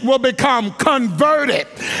seed will become converted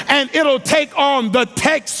and it'll take on the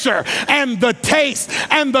texture and the taste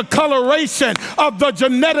and the coloration of the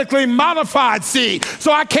genetically modified seed.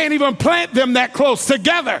 So I can't even plant them that close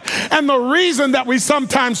together. And the reason that we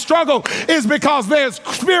sometimes struggle is because there's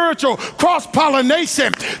spiritual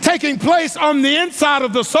cross-pollination taking place on the inside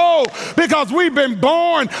of the soul, because we've been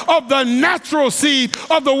born of the natural seed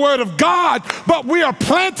of the Word of God, but we are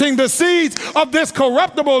planting the seeds of this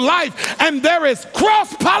corruptible life, and there is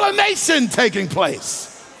cross-pollination taking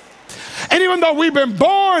place. And even though we've been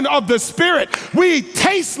born of the Spirit, we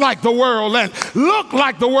taste like the world and look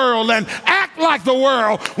like the world and act like the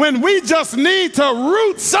world when we just need to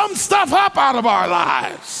root some stuff up out of our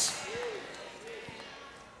lives.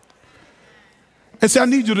 And see, I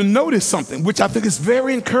need you to notice something, which I think is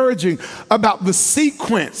very encouraging about the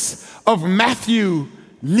sequence of Matthew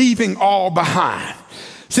leaving all behind.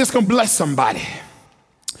 See, it's going to bless somebody.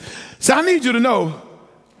 So I need you to know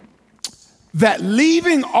that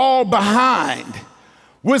leaving all behind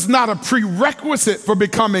was not a prerequisite for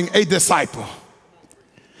becoming a disciple.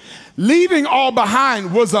 Leaving all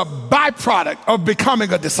behind was a byproduct of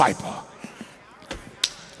becoming a disciple.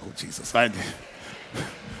 Oh, Jesus.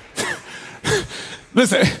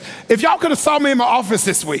 Listen, if y'all could have saw me in my office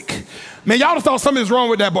this week, man, y'all would have thought something was wrong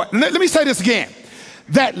with that boy. Let me say this again.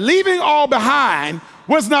 That leaving all behind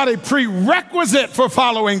was not a prerequisite for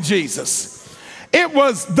following Jesus. It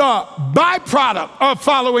was the byproduct of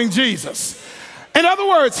following Jesus. In other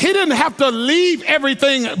words, he didn't have to leave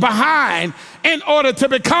everything behind in order to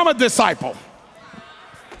become a disciple.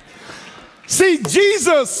 See,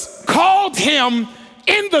 Jesus called him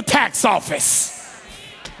in the tax office.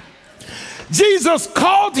 Jesus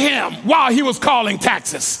called him while he was calling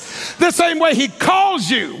taxes. The same way he calls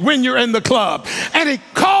you when you're in the club, and he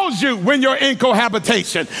calls you when you're in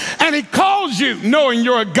cohabitation, and he calls you knowing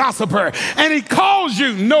you're a gossiper, and he calls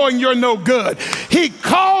you knowing you're no good. He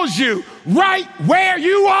calls you right where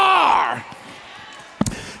you are.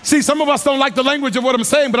 See, some of us don't like the language of what I'm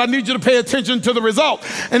saying, but I need you to pay attention to the result.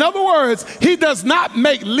 In other words, he does not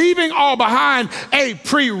make leaving all behind a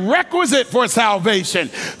prerequisite for salvation.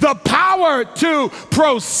 The power to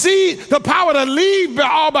proceed, the power to leave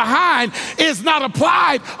all behind is not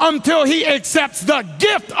applied until he accepts the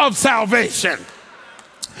gift of salvation.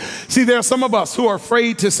 See, there are some of us who are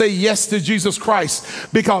afraid to say yes to Jesus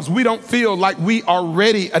Christ because we don't feel like we are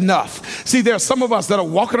ready enough. See, there are some of us that are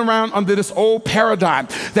walking around under this old paradigm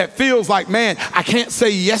that feels like, man, I can't say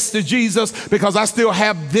yes to Jesus because I still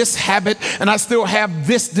have this habit, and I still have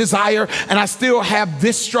this desire, and I still have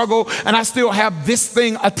this struggle, and I still have this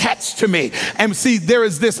thing attached to me. And see, there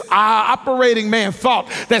is this operating, man, thought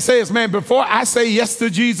that says, man, before I say yes to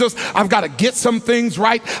Jesus, I've got to get some things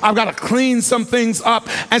right. I've got to clean some things up.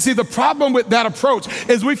 And see, the problem with that approach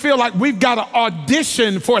is we feel like we've got to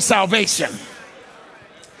audition for salvation.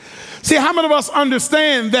 See, how many of us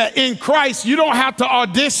understand that in Christ, you don't have to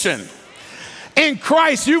audition? In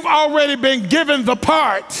Christ, you've already been given the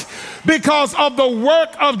part because of the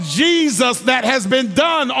work of Jesus that has been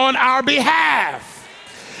done on our behalf.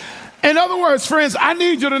 In other words, friends, I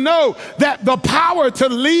need you to know that the power to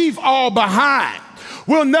leave all behind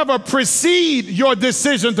will never precede your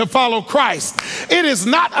decision to follow Christ. It is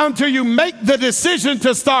not until you make the decision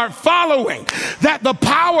to start following that the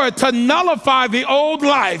power to nullify the old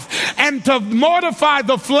life and to mortify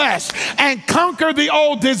the flesh and conquer the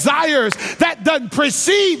old desires, that doesn't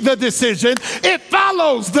precede the decision, it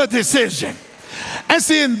follows the decision. And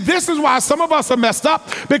see, and this is why some of us are messed up,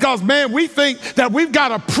 because, man, we think that we've got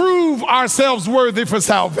to prove ourselves worthy for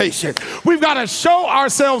salvation. We've got to show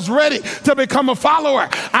ourselves ready to become a follower.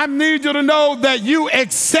 I need you to know that you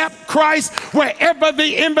accept Christ wherever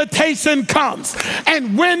the invitation comes.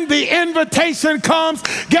 And when the invitation comes,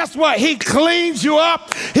 guess what? He cleans you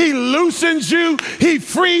up. He loosens you. He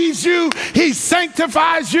frees you. He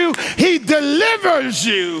sanctifies you. He delivers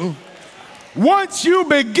you. Once you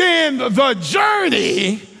begin the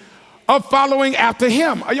journey of following after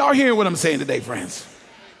him. Are y'all hearing what I'm saying today, friends?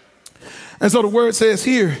 And so the word says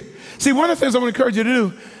here, see, one of the things I want to encourage you to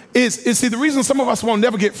do is see, the reason some of us won't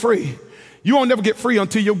never get free, you won't never get free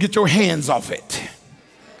until you'll get your hands off it.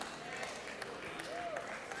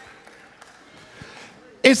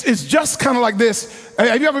 It's just kind of like this.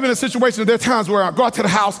 Have you ever been in a situation, there are times where I go out to the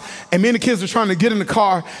house and me and the kids are trying to get in the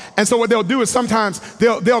car, and so what they'll do is sometimes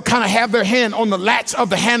they'll kind of have their hand on the latch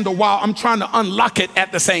of the handle while I'm trying to unlock it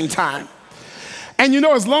at the same time. And you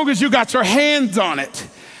know, as long as you got your hands on it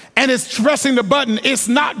and it's pressing the button, it's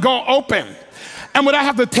not going to open. And what I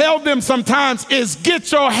have to tell them sometimes is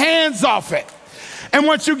get your hands off it. And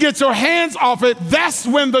once you get your hands off it, that's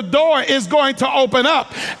when the door is going to open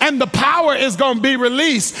up and the power is going to be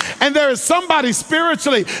released. And there is somebody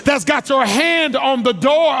spiritually that's got your hand on the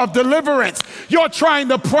door of deliverance. You're trying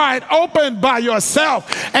to pry it open by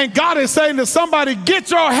yourself. And God is saying to somebody, get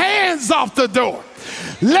your hands off the door.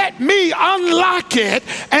 Let me unlock it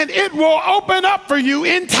and it will open up for you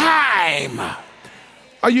in time.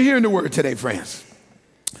 Are you hearing the word today, friends?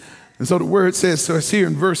 And so the word says, so it's here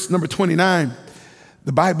in verse number 29.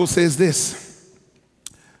 The Bible says this.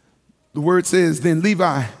 The word says, then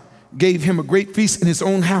Levi gave him a great feast in his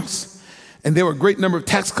own house, and there were a great number of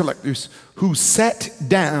tax collectors who sat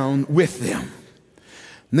down with them.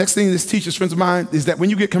 Next thing this teaches, friends of mine, is that when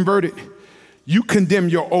you get converted, you condemn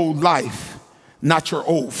your old life, not your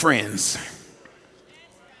old friends.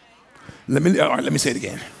 Let me say it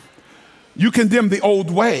again. You condemn the old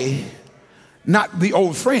way, not the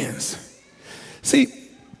old friends. See,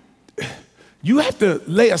 you have to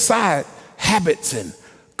lay aside habits and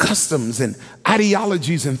customs and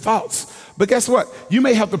ideologies and thoughts. But guess what? You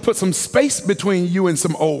may have to put some space between you and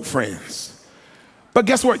some old friends. But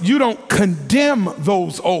guess what? You don't condemn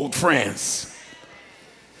those old friends.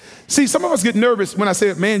 See, some of us get nervous when I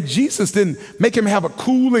say, man, Jesus didn't make him have a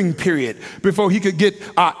cooling period before he could get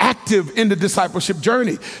active in the discipleship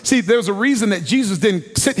journey. See, there's a reason that Jesus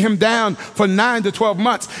didn't sit him down for 9 to 12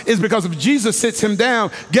 months is because if Jesus sits him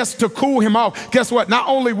down, gets to cool him off, guess what? Not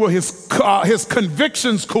only will his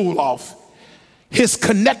convictions cool off, his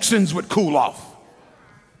connections would cool off.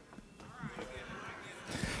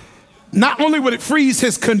 Not only would it freeze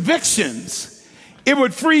his convictions, it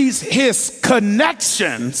would freeze his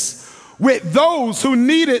connections with those who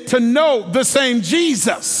needed to know the same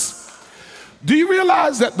Jesus. Do you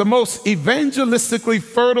realize that the most evangelistically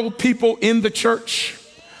fertile people in the church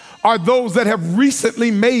are those that have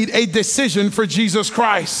recently made a decision for Jesus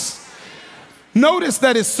Christ? Notice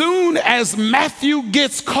that as soon as Matthew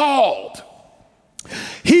gets called,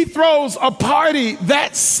 he throws a party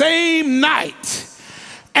that same night.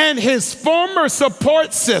 And his former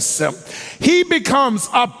support system, he becomes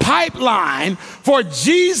a pipeline for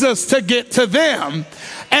Jesus to get to them.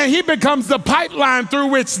 And he becomes the pipeline through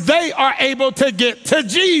which they are able to get to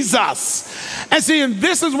Jesus. And see, and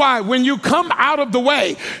this is why when you come out of the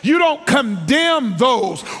way, you don't condemn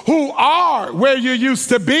those who are where you used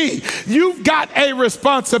to be. You've got a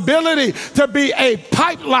responsibility to be a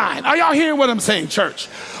pipeline. Are y'all hearing what I'm saying, church?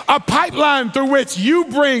 A pipeline through which you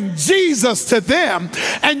bring Jesus to them,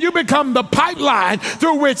 and you become the pipeline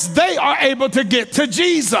through which they are able to get to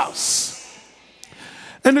Jesus.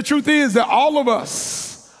 And the truth is that all of us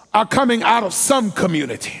are coming out of some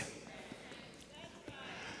community.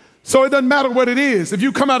 So it doesn't matter what it is. If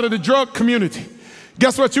you come out of the drug community,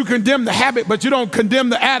 guess what? You condemn the habit, but you don't condemn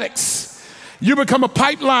the addicts. You become a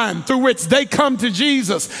pipeline through which they come to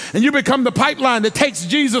Jesus, and you become the pipeline that takes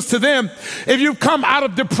Jesus to them. If you've come out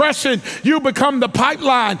of depression, you become the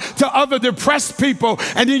pipeline to other depressed people,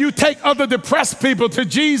 and then you take other depressed people to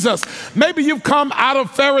Jesus. Maybe you've come out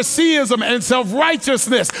of Phariseeism and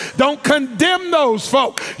self-righteousness. Don't condemn those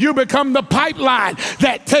folk. You become the pipeline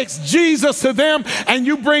that takes Jesus to them, and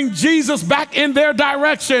you bring Jesus back in their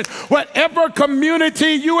direction, whatever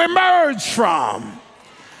community you emerge from.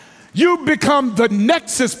 You become the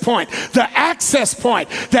nexus point, the access point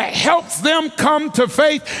that helps them come to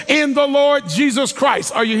faith in the Lord Jesus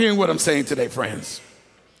Christ. Are you hearing what I'm saying today, friends?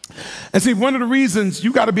 And see, one of the reasons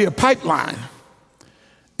you got to be a pipeline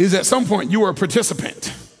is at some point you were a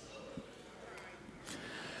participant.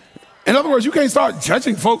 In other words, you can't start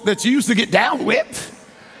judging folk that you used to get down with.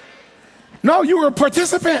 No, you were a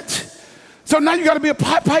participant. So now you got to be a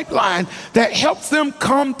pipeline that helps them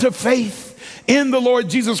come to faith in the Lord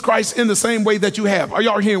Jesus Christ in the same way that you have. Are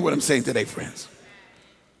y'all hearing what I'm saying today, friends?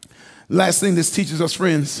 Last thing this teaches us,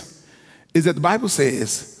 friends, is that the Bible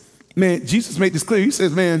says, man, Jesus made this clear. He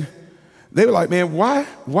says, man, they were like, man,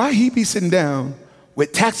 why he be sitting down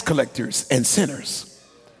with tax collectors and sinners?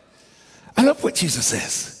 I love what Jesus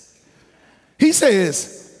says. He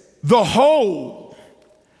says, the whole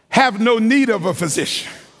have no need of a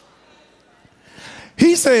physician.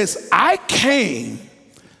 He says, I came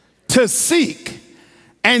to seek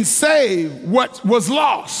and save what was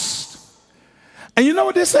lost. And you know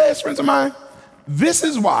what this says, friends of mine? This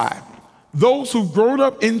is why those who've grown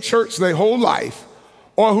up in church their whole life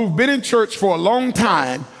or who've been in church for a long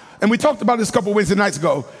time, and we talked about this a couple Wednesday nights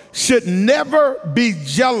ago, should never be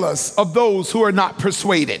jealous of those who are not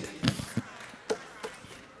persuaded.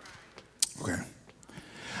 Okay.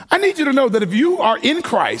 I need you to know that if you are in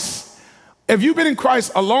Christ, if you've been in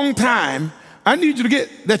Christ a long time, I need you to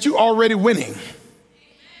get that you're already winning.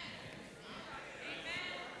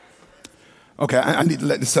 Okay, I need to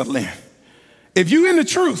let this settle in. If you're in the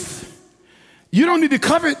truth, you don't need to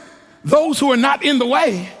covet those who are not in the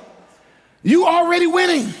way. You already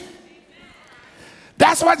winning.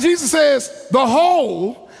 That's why Jesus says, the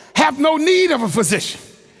whole have no need of a physician.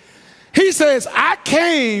 He says, I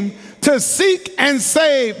came to seek and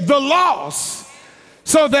save the lost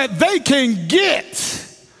so that they can get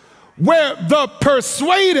where the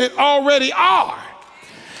persuaded already are.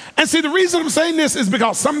 And see, the reason I'm saying this is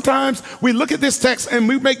because sometimes we look at this text and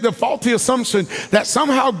we make the faulty assumption that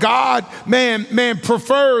somehow God, man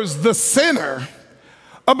prefers the sinner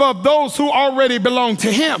above those who already belong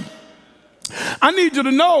to him. I need you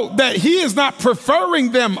to know that he is not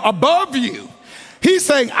preferring them above you. He's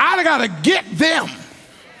saying, I gotta get them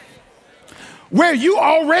where you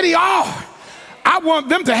already are. I want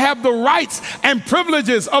them to have the rights and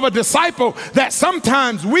privileges of a disciple that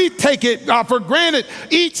sometimes we take it for granted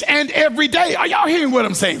each and every day. Are y'all hearing what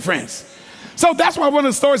I'm saying, friends? So that's why one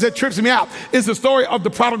of the stories that trips me out is the story of the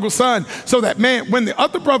prodigal son. So that, man, when the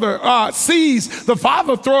other brother sees the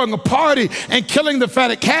father throwing a party and killing the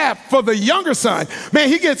fatted calf for the younger son, man,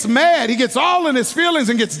 he gets mad. He gets all in his feelings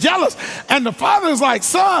and gets jealous. And the father's like,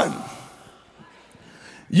 son,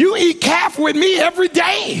 you eat calf with me every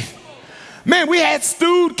day. Man, we had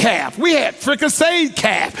stewed calf. We had fricasseed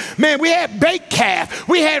calf. Man, we had baked calf.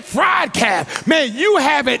 We had fried calf. Man, you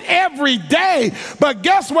have it every day. But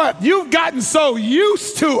guess what? You've gotten so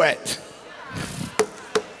used to it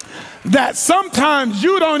that sometimes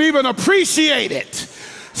you don't even appreciate it.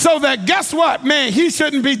 So that guess what, man, he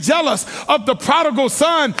shouldn't be jealous of the prodigal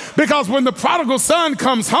son, because when the prodigal son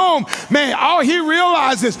comes home, man, all he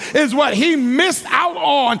realizes is what he missed out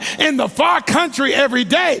on in the far country every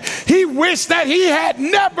day. He wished that he had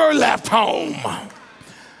never left home.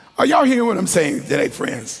 Are y'all hearing what I'm saying today,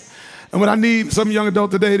 friends? And what I need some young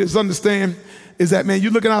adult today to understand is that, man,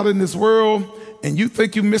 you're looking out in this world and you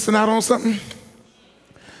think you're missing out on something.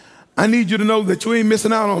 I need you to know that you ain't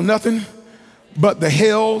missing out on nothing but the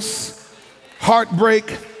hells,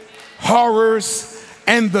 heartbreak, horrors,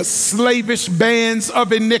 and the slavish bands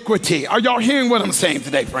of iniquity. Are y'all hearing what I'm saying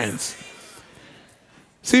today, friends?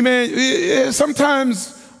 See, man,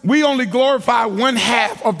 sometimes we only glorify one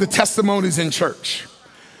half of the testimonies in church.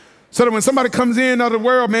 So that when somebody comes in out of the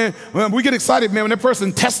world, man, we get excited, man, when that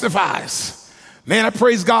person testifies. Man, I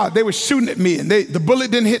praise God. They were shooting at me and the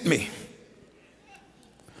bullet didn't hit me.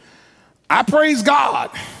 I praise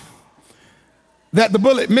God that the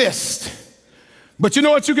bullet missed. But you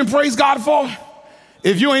know what you can praise God for?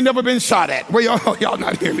 If you ain't never been shot at. Well, y'all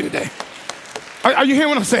not hearing me today. Are you hearing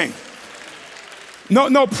what I'm saying?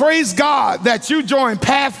 No, praise God that you join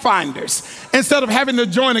Pathfinders instead of having to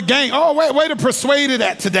join a gang. Oh, way to persuade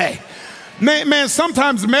that today. Man,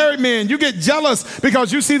 sometimes married men, you get jealous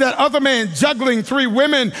because you see that other man juggling 3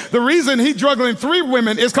 women. The reason he juggling 3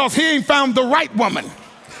 women is because he ain't found the right woman.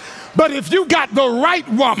 But if you got the right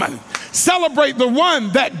woman, celebrate the one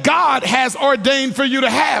that God has ordained for you to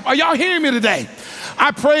have. Are y'all hearing me today?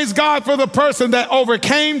 I praise God for the person that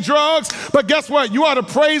overcame drugs, but guess what? You ought to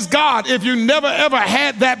praise God if you never ever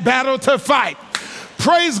had that battle to fight.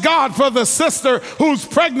 Praise God for the sister whose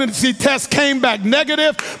pregnancy test came back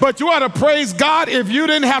negative, but you ought to praise God if you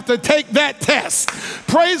didn't have to take that test.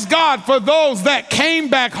 Praise God for those that came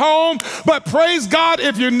back home, but praise God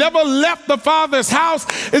if you never left the Father's house.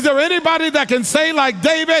 Is there anybody that can say like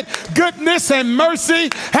David, goodness and mercy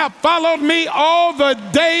have followed me all the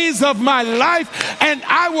days of my life, and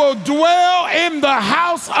I will dwell in the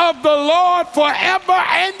house of the Lord forever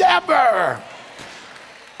and ever?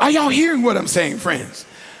 Are y'all hearing what I'm saying, friends?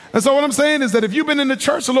 And so what I'm saying is that if you've been in the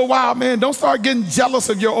church a little while, man, don't start getting jealous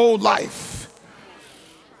of your old life.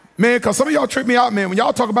 Man, because some of y'all trip me out, man. When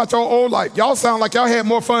y'all talk about your old life, y'all sound like y'all had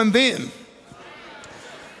more fun then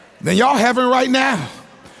than y'all having right now.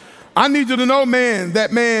 I need you to know, man,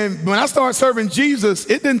 that, man, when I started serving Jesus,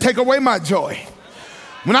 it didn't take away my joy.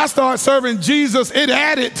 When I started serving Jesus, it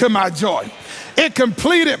added to my joy. It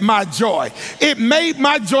completed my joy. It made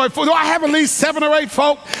my joy full. Do I have at least 7 or 8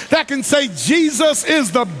 folk that can say Jesus is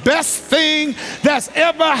the best thing that's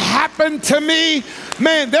ever happened to me?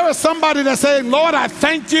 Man, there is somebody that's saying, Lord, I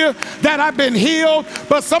thank you that I've been healed.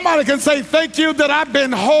 But somebody can say, thank you that I've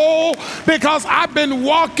been whole, because I've been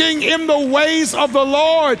walking in the ways of the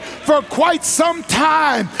Lord for quite some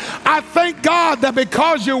time. I thank God that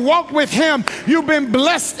because you walk with him, you've been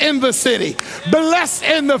blessed in the city, blessed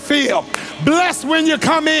in the field, blessed when you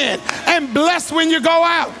come in, and blessed when you go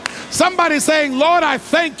out. Somebody saying, Lord, I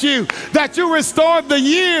thank you that you restored the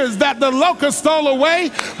years that the locust stole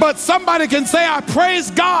away. But somebody can say, I praise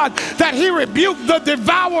God that he rebuked the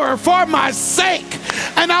devourer for my sake,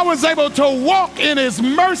 and I was able to walk in his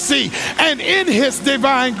mercy and in his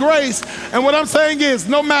divine grace. And what I'm saying is,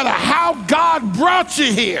 no matter how God brought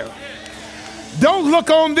you here, don't look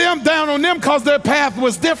on them, down on them, because their path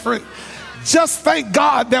was different. Just thank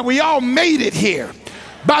God that we all made it here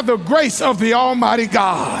by the grace of the Almighty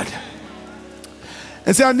God.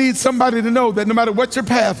 And see, I need somebody to know that no matter what your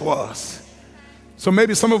path was. So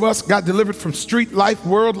maybe some of us got delivered from street life,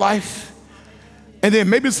 world life. And then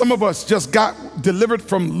maybe some of us just got delivered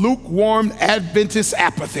from lukewarm Adventist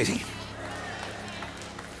apathy.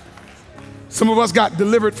 Some of us got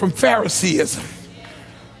delivered from Phariseeism.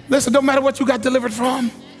 Listen, no matter what you got delivered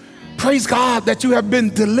from, praise God that you have been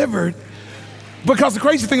delivered. Because the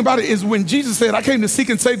crazy thing about it is, when Jesus said, I came to seek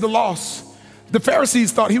and save the lost, the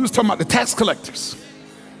Pharisees thought he was talking about the tax collectors.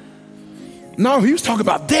 No, he was talking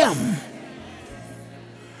about them.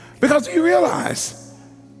 Because you realize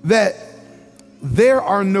that there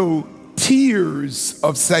are no tiers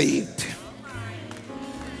of saved.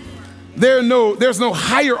 There's no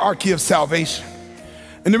hierarchy of salvation.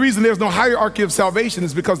 And the reason there's no hierarchy of salvation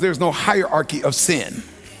is because there's no hierarchy of sin.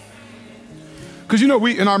 Because, you know,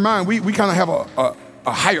 we in our mind, we kind of have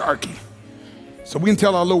a hierarchy. So we can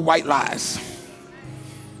tell our little white lies.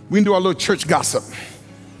 We can do our little church gossip.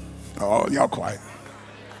 Oh, y'all quiet.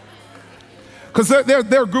 Because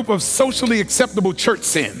they're a group of socially acceptable church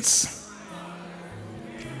sins.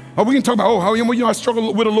 Or we can talk about, oh, how, you know, I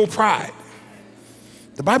struggle with a little pride.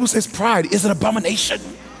 The Bible says pride is an abomination.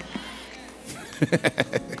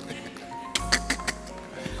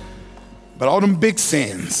 But all them big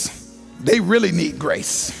sins, they really need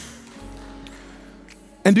grace.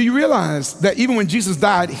 And do you realize that even when Jesus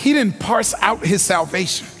died, he didn't parse out his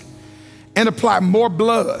salvation and apply more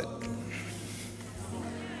blood.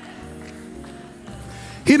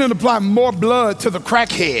 He didn't apply more blood to the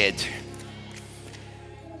crackhead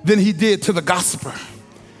than he did to the gossiper.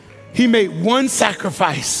 He made one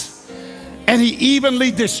sacrifice and he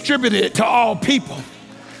evenly distributed it to all people.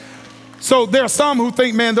 So there are some who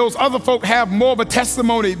think, man, those other folk have more of a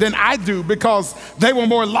testimony than I do because they were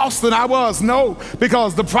more lost than I was. No,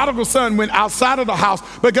 because the prodigal son went outside of the house,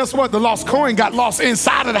 but guess what? The lost coin got lost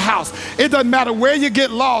inside of the house. It doesn't matter where you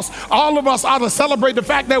get lost. All of us ought to celebrate the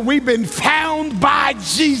fact that we've been found by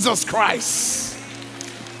Jesus Christ.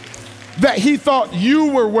 That he thought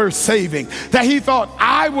you were worth saving, that he thought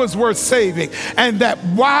I was worth saving, and that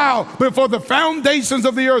while before the foundations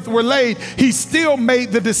of the earth were laid, he still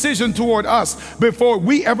made the decision toward us before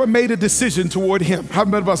we ever made a decision toward him. How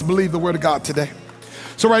many of us believe the word of God today?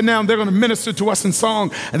 So right now they're going to minister to us in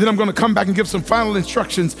song, and then I'm going to come back and give some final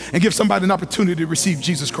instructions and give somebody an opportunity to receive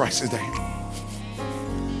Jesus Christ today.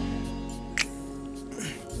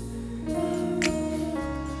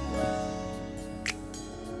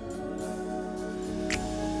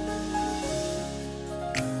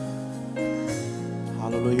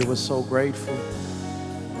 Hallelujah, we're so grateful.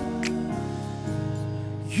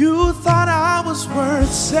 You thought I was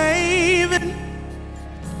worth saving,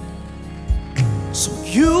 so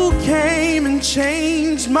you came and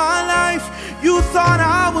changed my life. You thought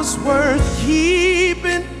I was worth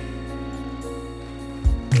keeping,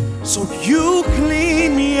 So you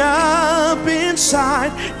clean me up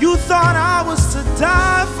inside. You thought I was to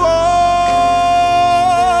die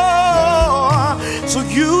for. So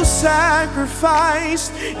you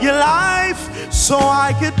sacrificed your life so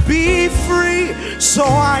I could be free, so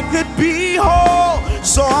I could be whole,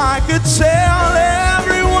 so I could tell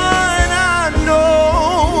everyone I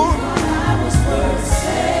know I was worth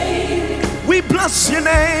saving. We bless your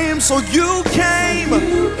name. So you came to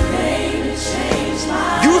change my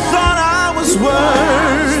life. You thought I was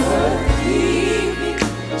worth keeping.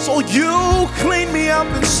 So you cleaned me up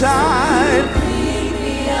inside.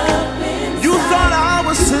 You thought I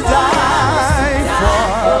was to die for.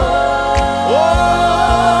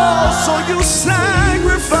 Oh, so you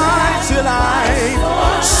sacrificed your life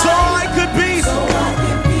so I could be,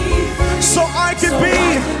 so I could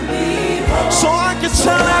be, so I could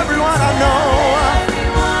tell everyone I know.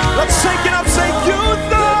 Let's take it up, say you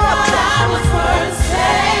thought I was worth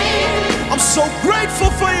saving. I'm so grateful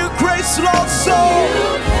for your grace, Lord. So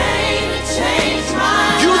you came to change my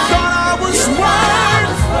life. You thought I was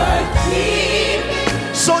worth keeping.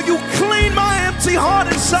 So you cleaned my empty heart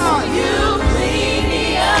inside. So you cleaned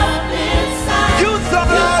me up inside. You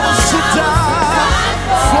thought I was to die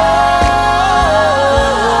for.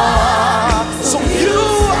 So you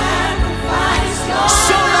sacrificed your life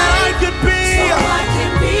so that I could be,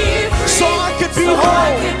 so I could be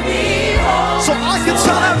whole, so I could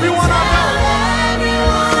tell everyone I know.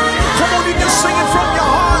 Come on, you can sing it from your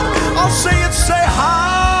heart. I'll sing it, say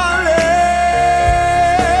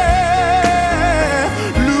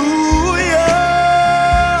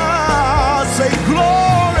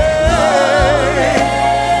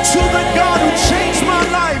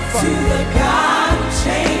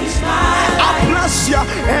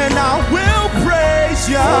and I will praise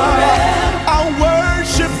you. I'll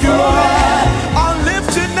worship you, Lord. I'll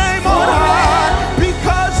lift your name on high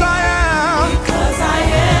because I am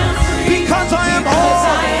free, because I am whole.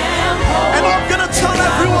 And I'm gonna tell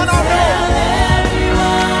everyone I know.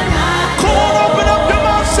 Come on, open up your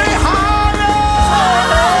mouth, say hallelujah.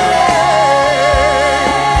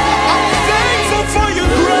 I'm thankful for your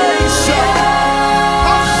grace.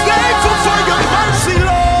 I'm thankful for your mercy,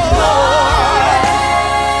 Lord.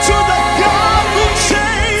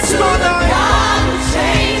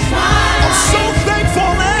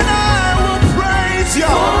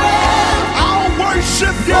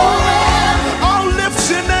 I'll lift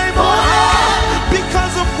your name on high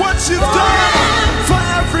because of what you've done, for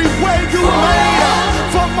every way you made,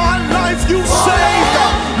 for my life you saved.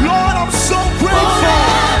 Lord, I'm so grateful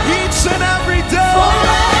each and every day.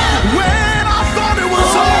 When I thought it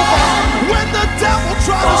was over, when the devil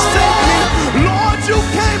tried to stop me, Lord, you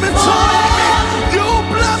came and told me. You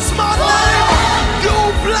blessed my name. You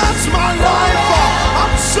blessed my life.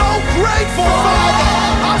 I'm so grateful, Father.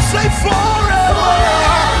 I say forever.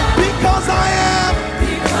 Because I am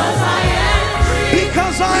free,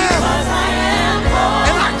 because I am whole,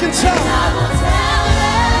 and I can tell, and I will tell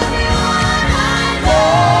everyone I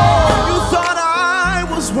know. You thought I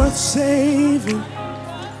was worth saving,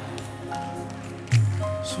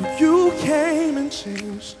 so you came and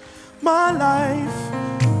changed my life.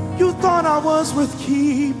 You thought I was worth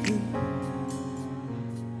keeping.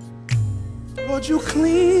 Lord, you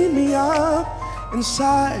cleaned me up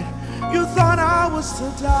inside. You thought I was to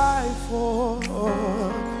die for.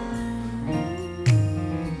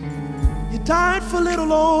 You died for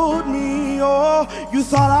little old me. Oh, you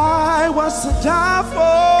thought I was to die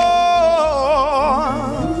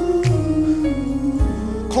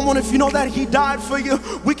for. Come on, if you know that he died for you,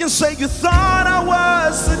 we can say you thought I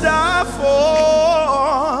was to die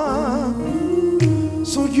for.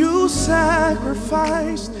 So you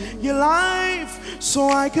sacrificed your life so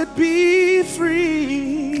I could be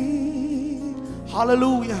free.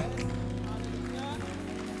 Hallelujah.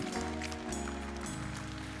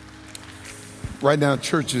 Right now,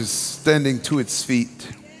 church is standing to its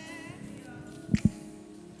feet.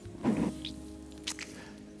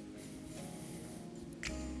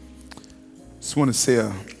 Just want to say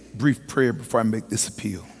a brief prayer before I make this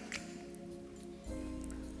appeal.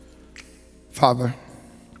 Father,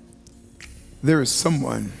 there is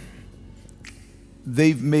someone,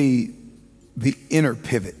 they've made the inner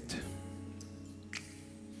pivot.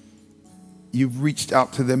 You've reached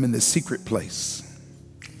out to them in the secret place.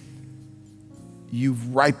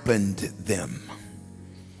 You've ripened them.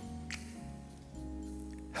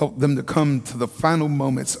 Help them to come to the final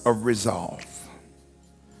moments of resolve.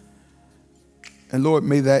 And Lord,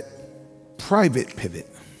 may that private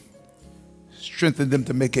pivot strengthen them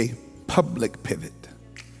to make a public pivot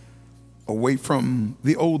away from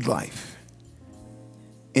the old life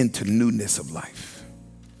into newness of life.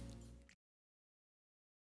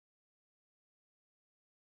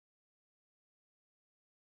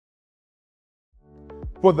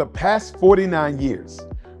 For the past 49 years,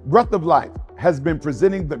 Breath of Life has been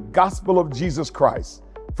presenting the gospel of Jesus Christ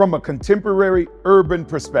from a contemporary urban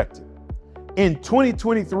perspective. In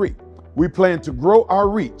 2023, we plan to grow our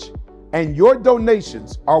reach, and your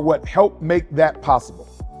donations are what help make that possible.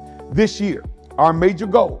 This year, our major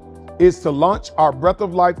goal is to launch our Breath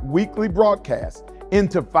of Life weekly broadcast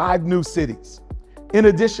into 5 new cities. In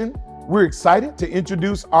addition, we're excited to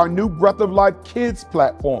introduce our new Breath of Life Kids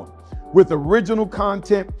platform with original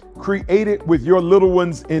content created with your little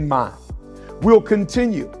ones in mind. We'll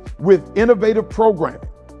continue with innovative programming,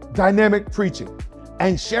 dynamic preaching,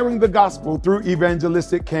 and sharing the gospel through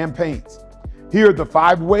evangelistic campaigns. Here are the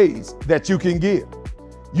 5 ways that you can give.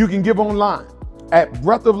 You can give online at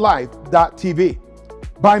breathoflife.tv,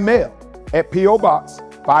 by mail at P.O. Box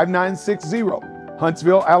 5960,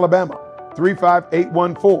 Huntsville, Alabama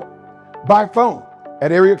 35814, by phone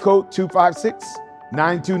at area code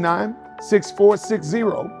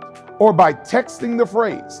 256-929-6460, or by texting the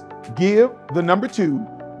phrase give the number 2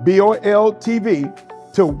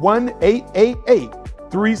 BOLTV to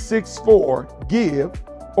 1-888-364-GIVE,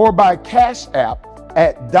 or by Cash App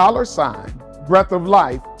at $Breath of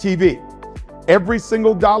Life TV. Every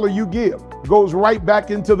single dollar you give goes right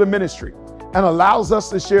back into the ministry and allows us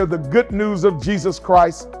to share the good news of Jesus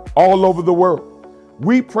Christ all over the world.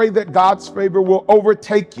 We pray that God's favor will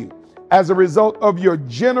overtake you as a result of your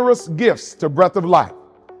generous gifts to Breath of Life.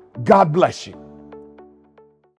 God bless you.